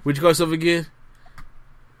you call yourself again?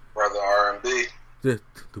 Brother R&B. The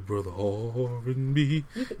Brother R&B.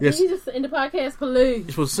 Yes. Can you just end the podcast, please? You're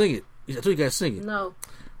supposed to sing it. I told you guys to sing it. No.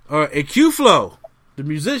 All right, and Q-Flow, the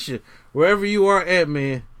musician, wherever you are at,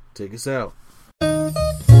 man, take us out.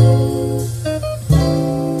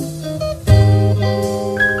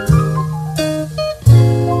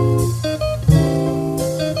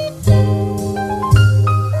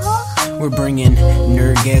 We're bringing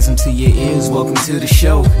nerdgasm to your ears. Welcome to the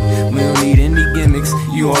show. We don't need any gimmicks,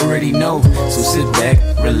 you already know. So sit back,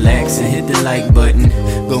 relax, and hit the like button.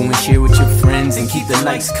 Go and share with your friends and keep the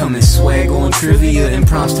likes coming. Swag on trivia and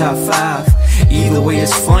prompts top 5. Either way,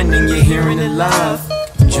 it's fun and you're hearing it live.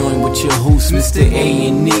 Join with your host, Mr.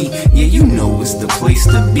 A&E. Yeah, you know it's the place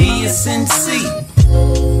to be. It's NC.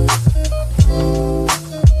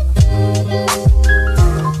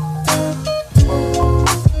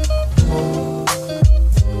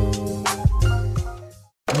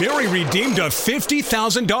 redeemed a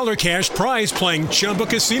 $50,000 cash prize playing Chumba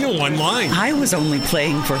Casino online. I was only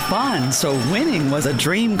playing for fun, so winning was a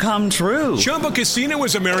dream come true. Chumba Casino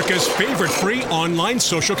is America's favorite free online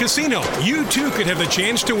social casino. You, too, could have the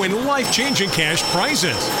chance to win life-changing cash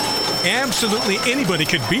prizes. Absolutely anybody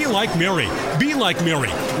could be like Mary. Be like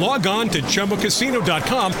Mary. Log on to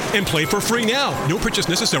ChumbaCasino.com and play for free now. No purchase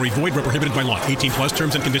necessary. Void where prohibited by law. 18 plus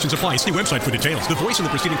terms and conditions apply. See website for details. The voice in the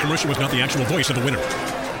preceding commercial was not the actual voice of the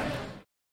winner.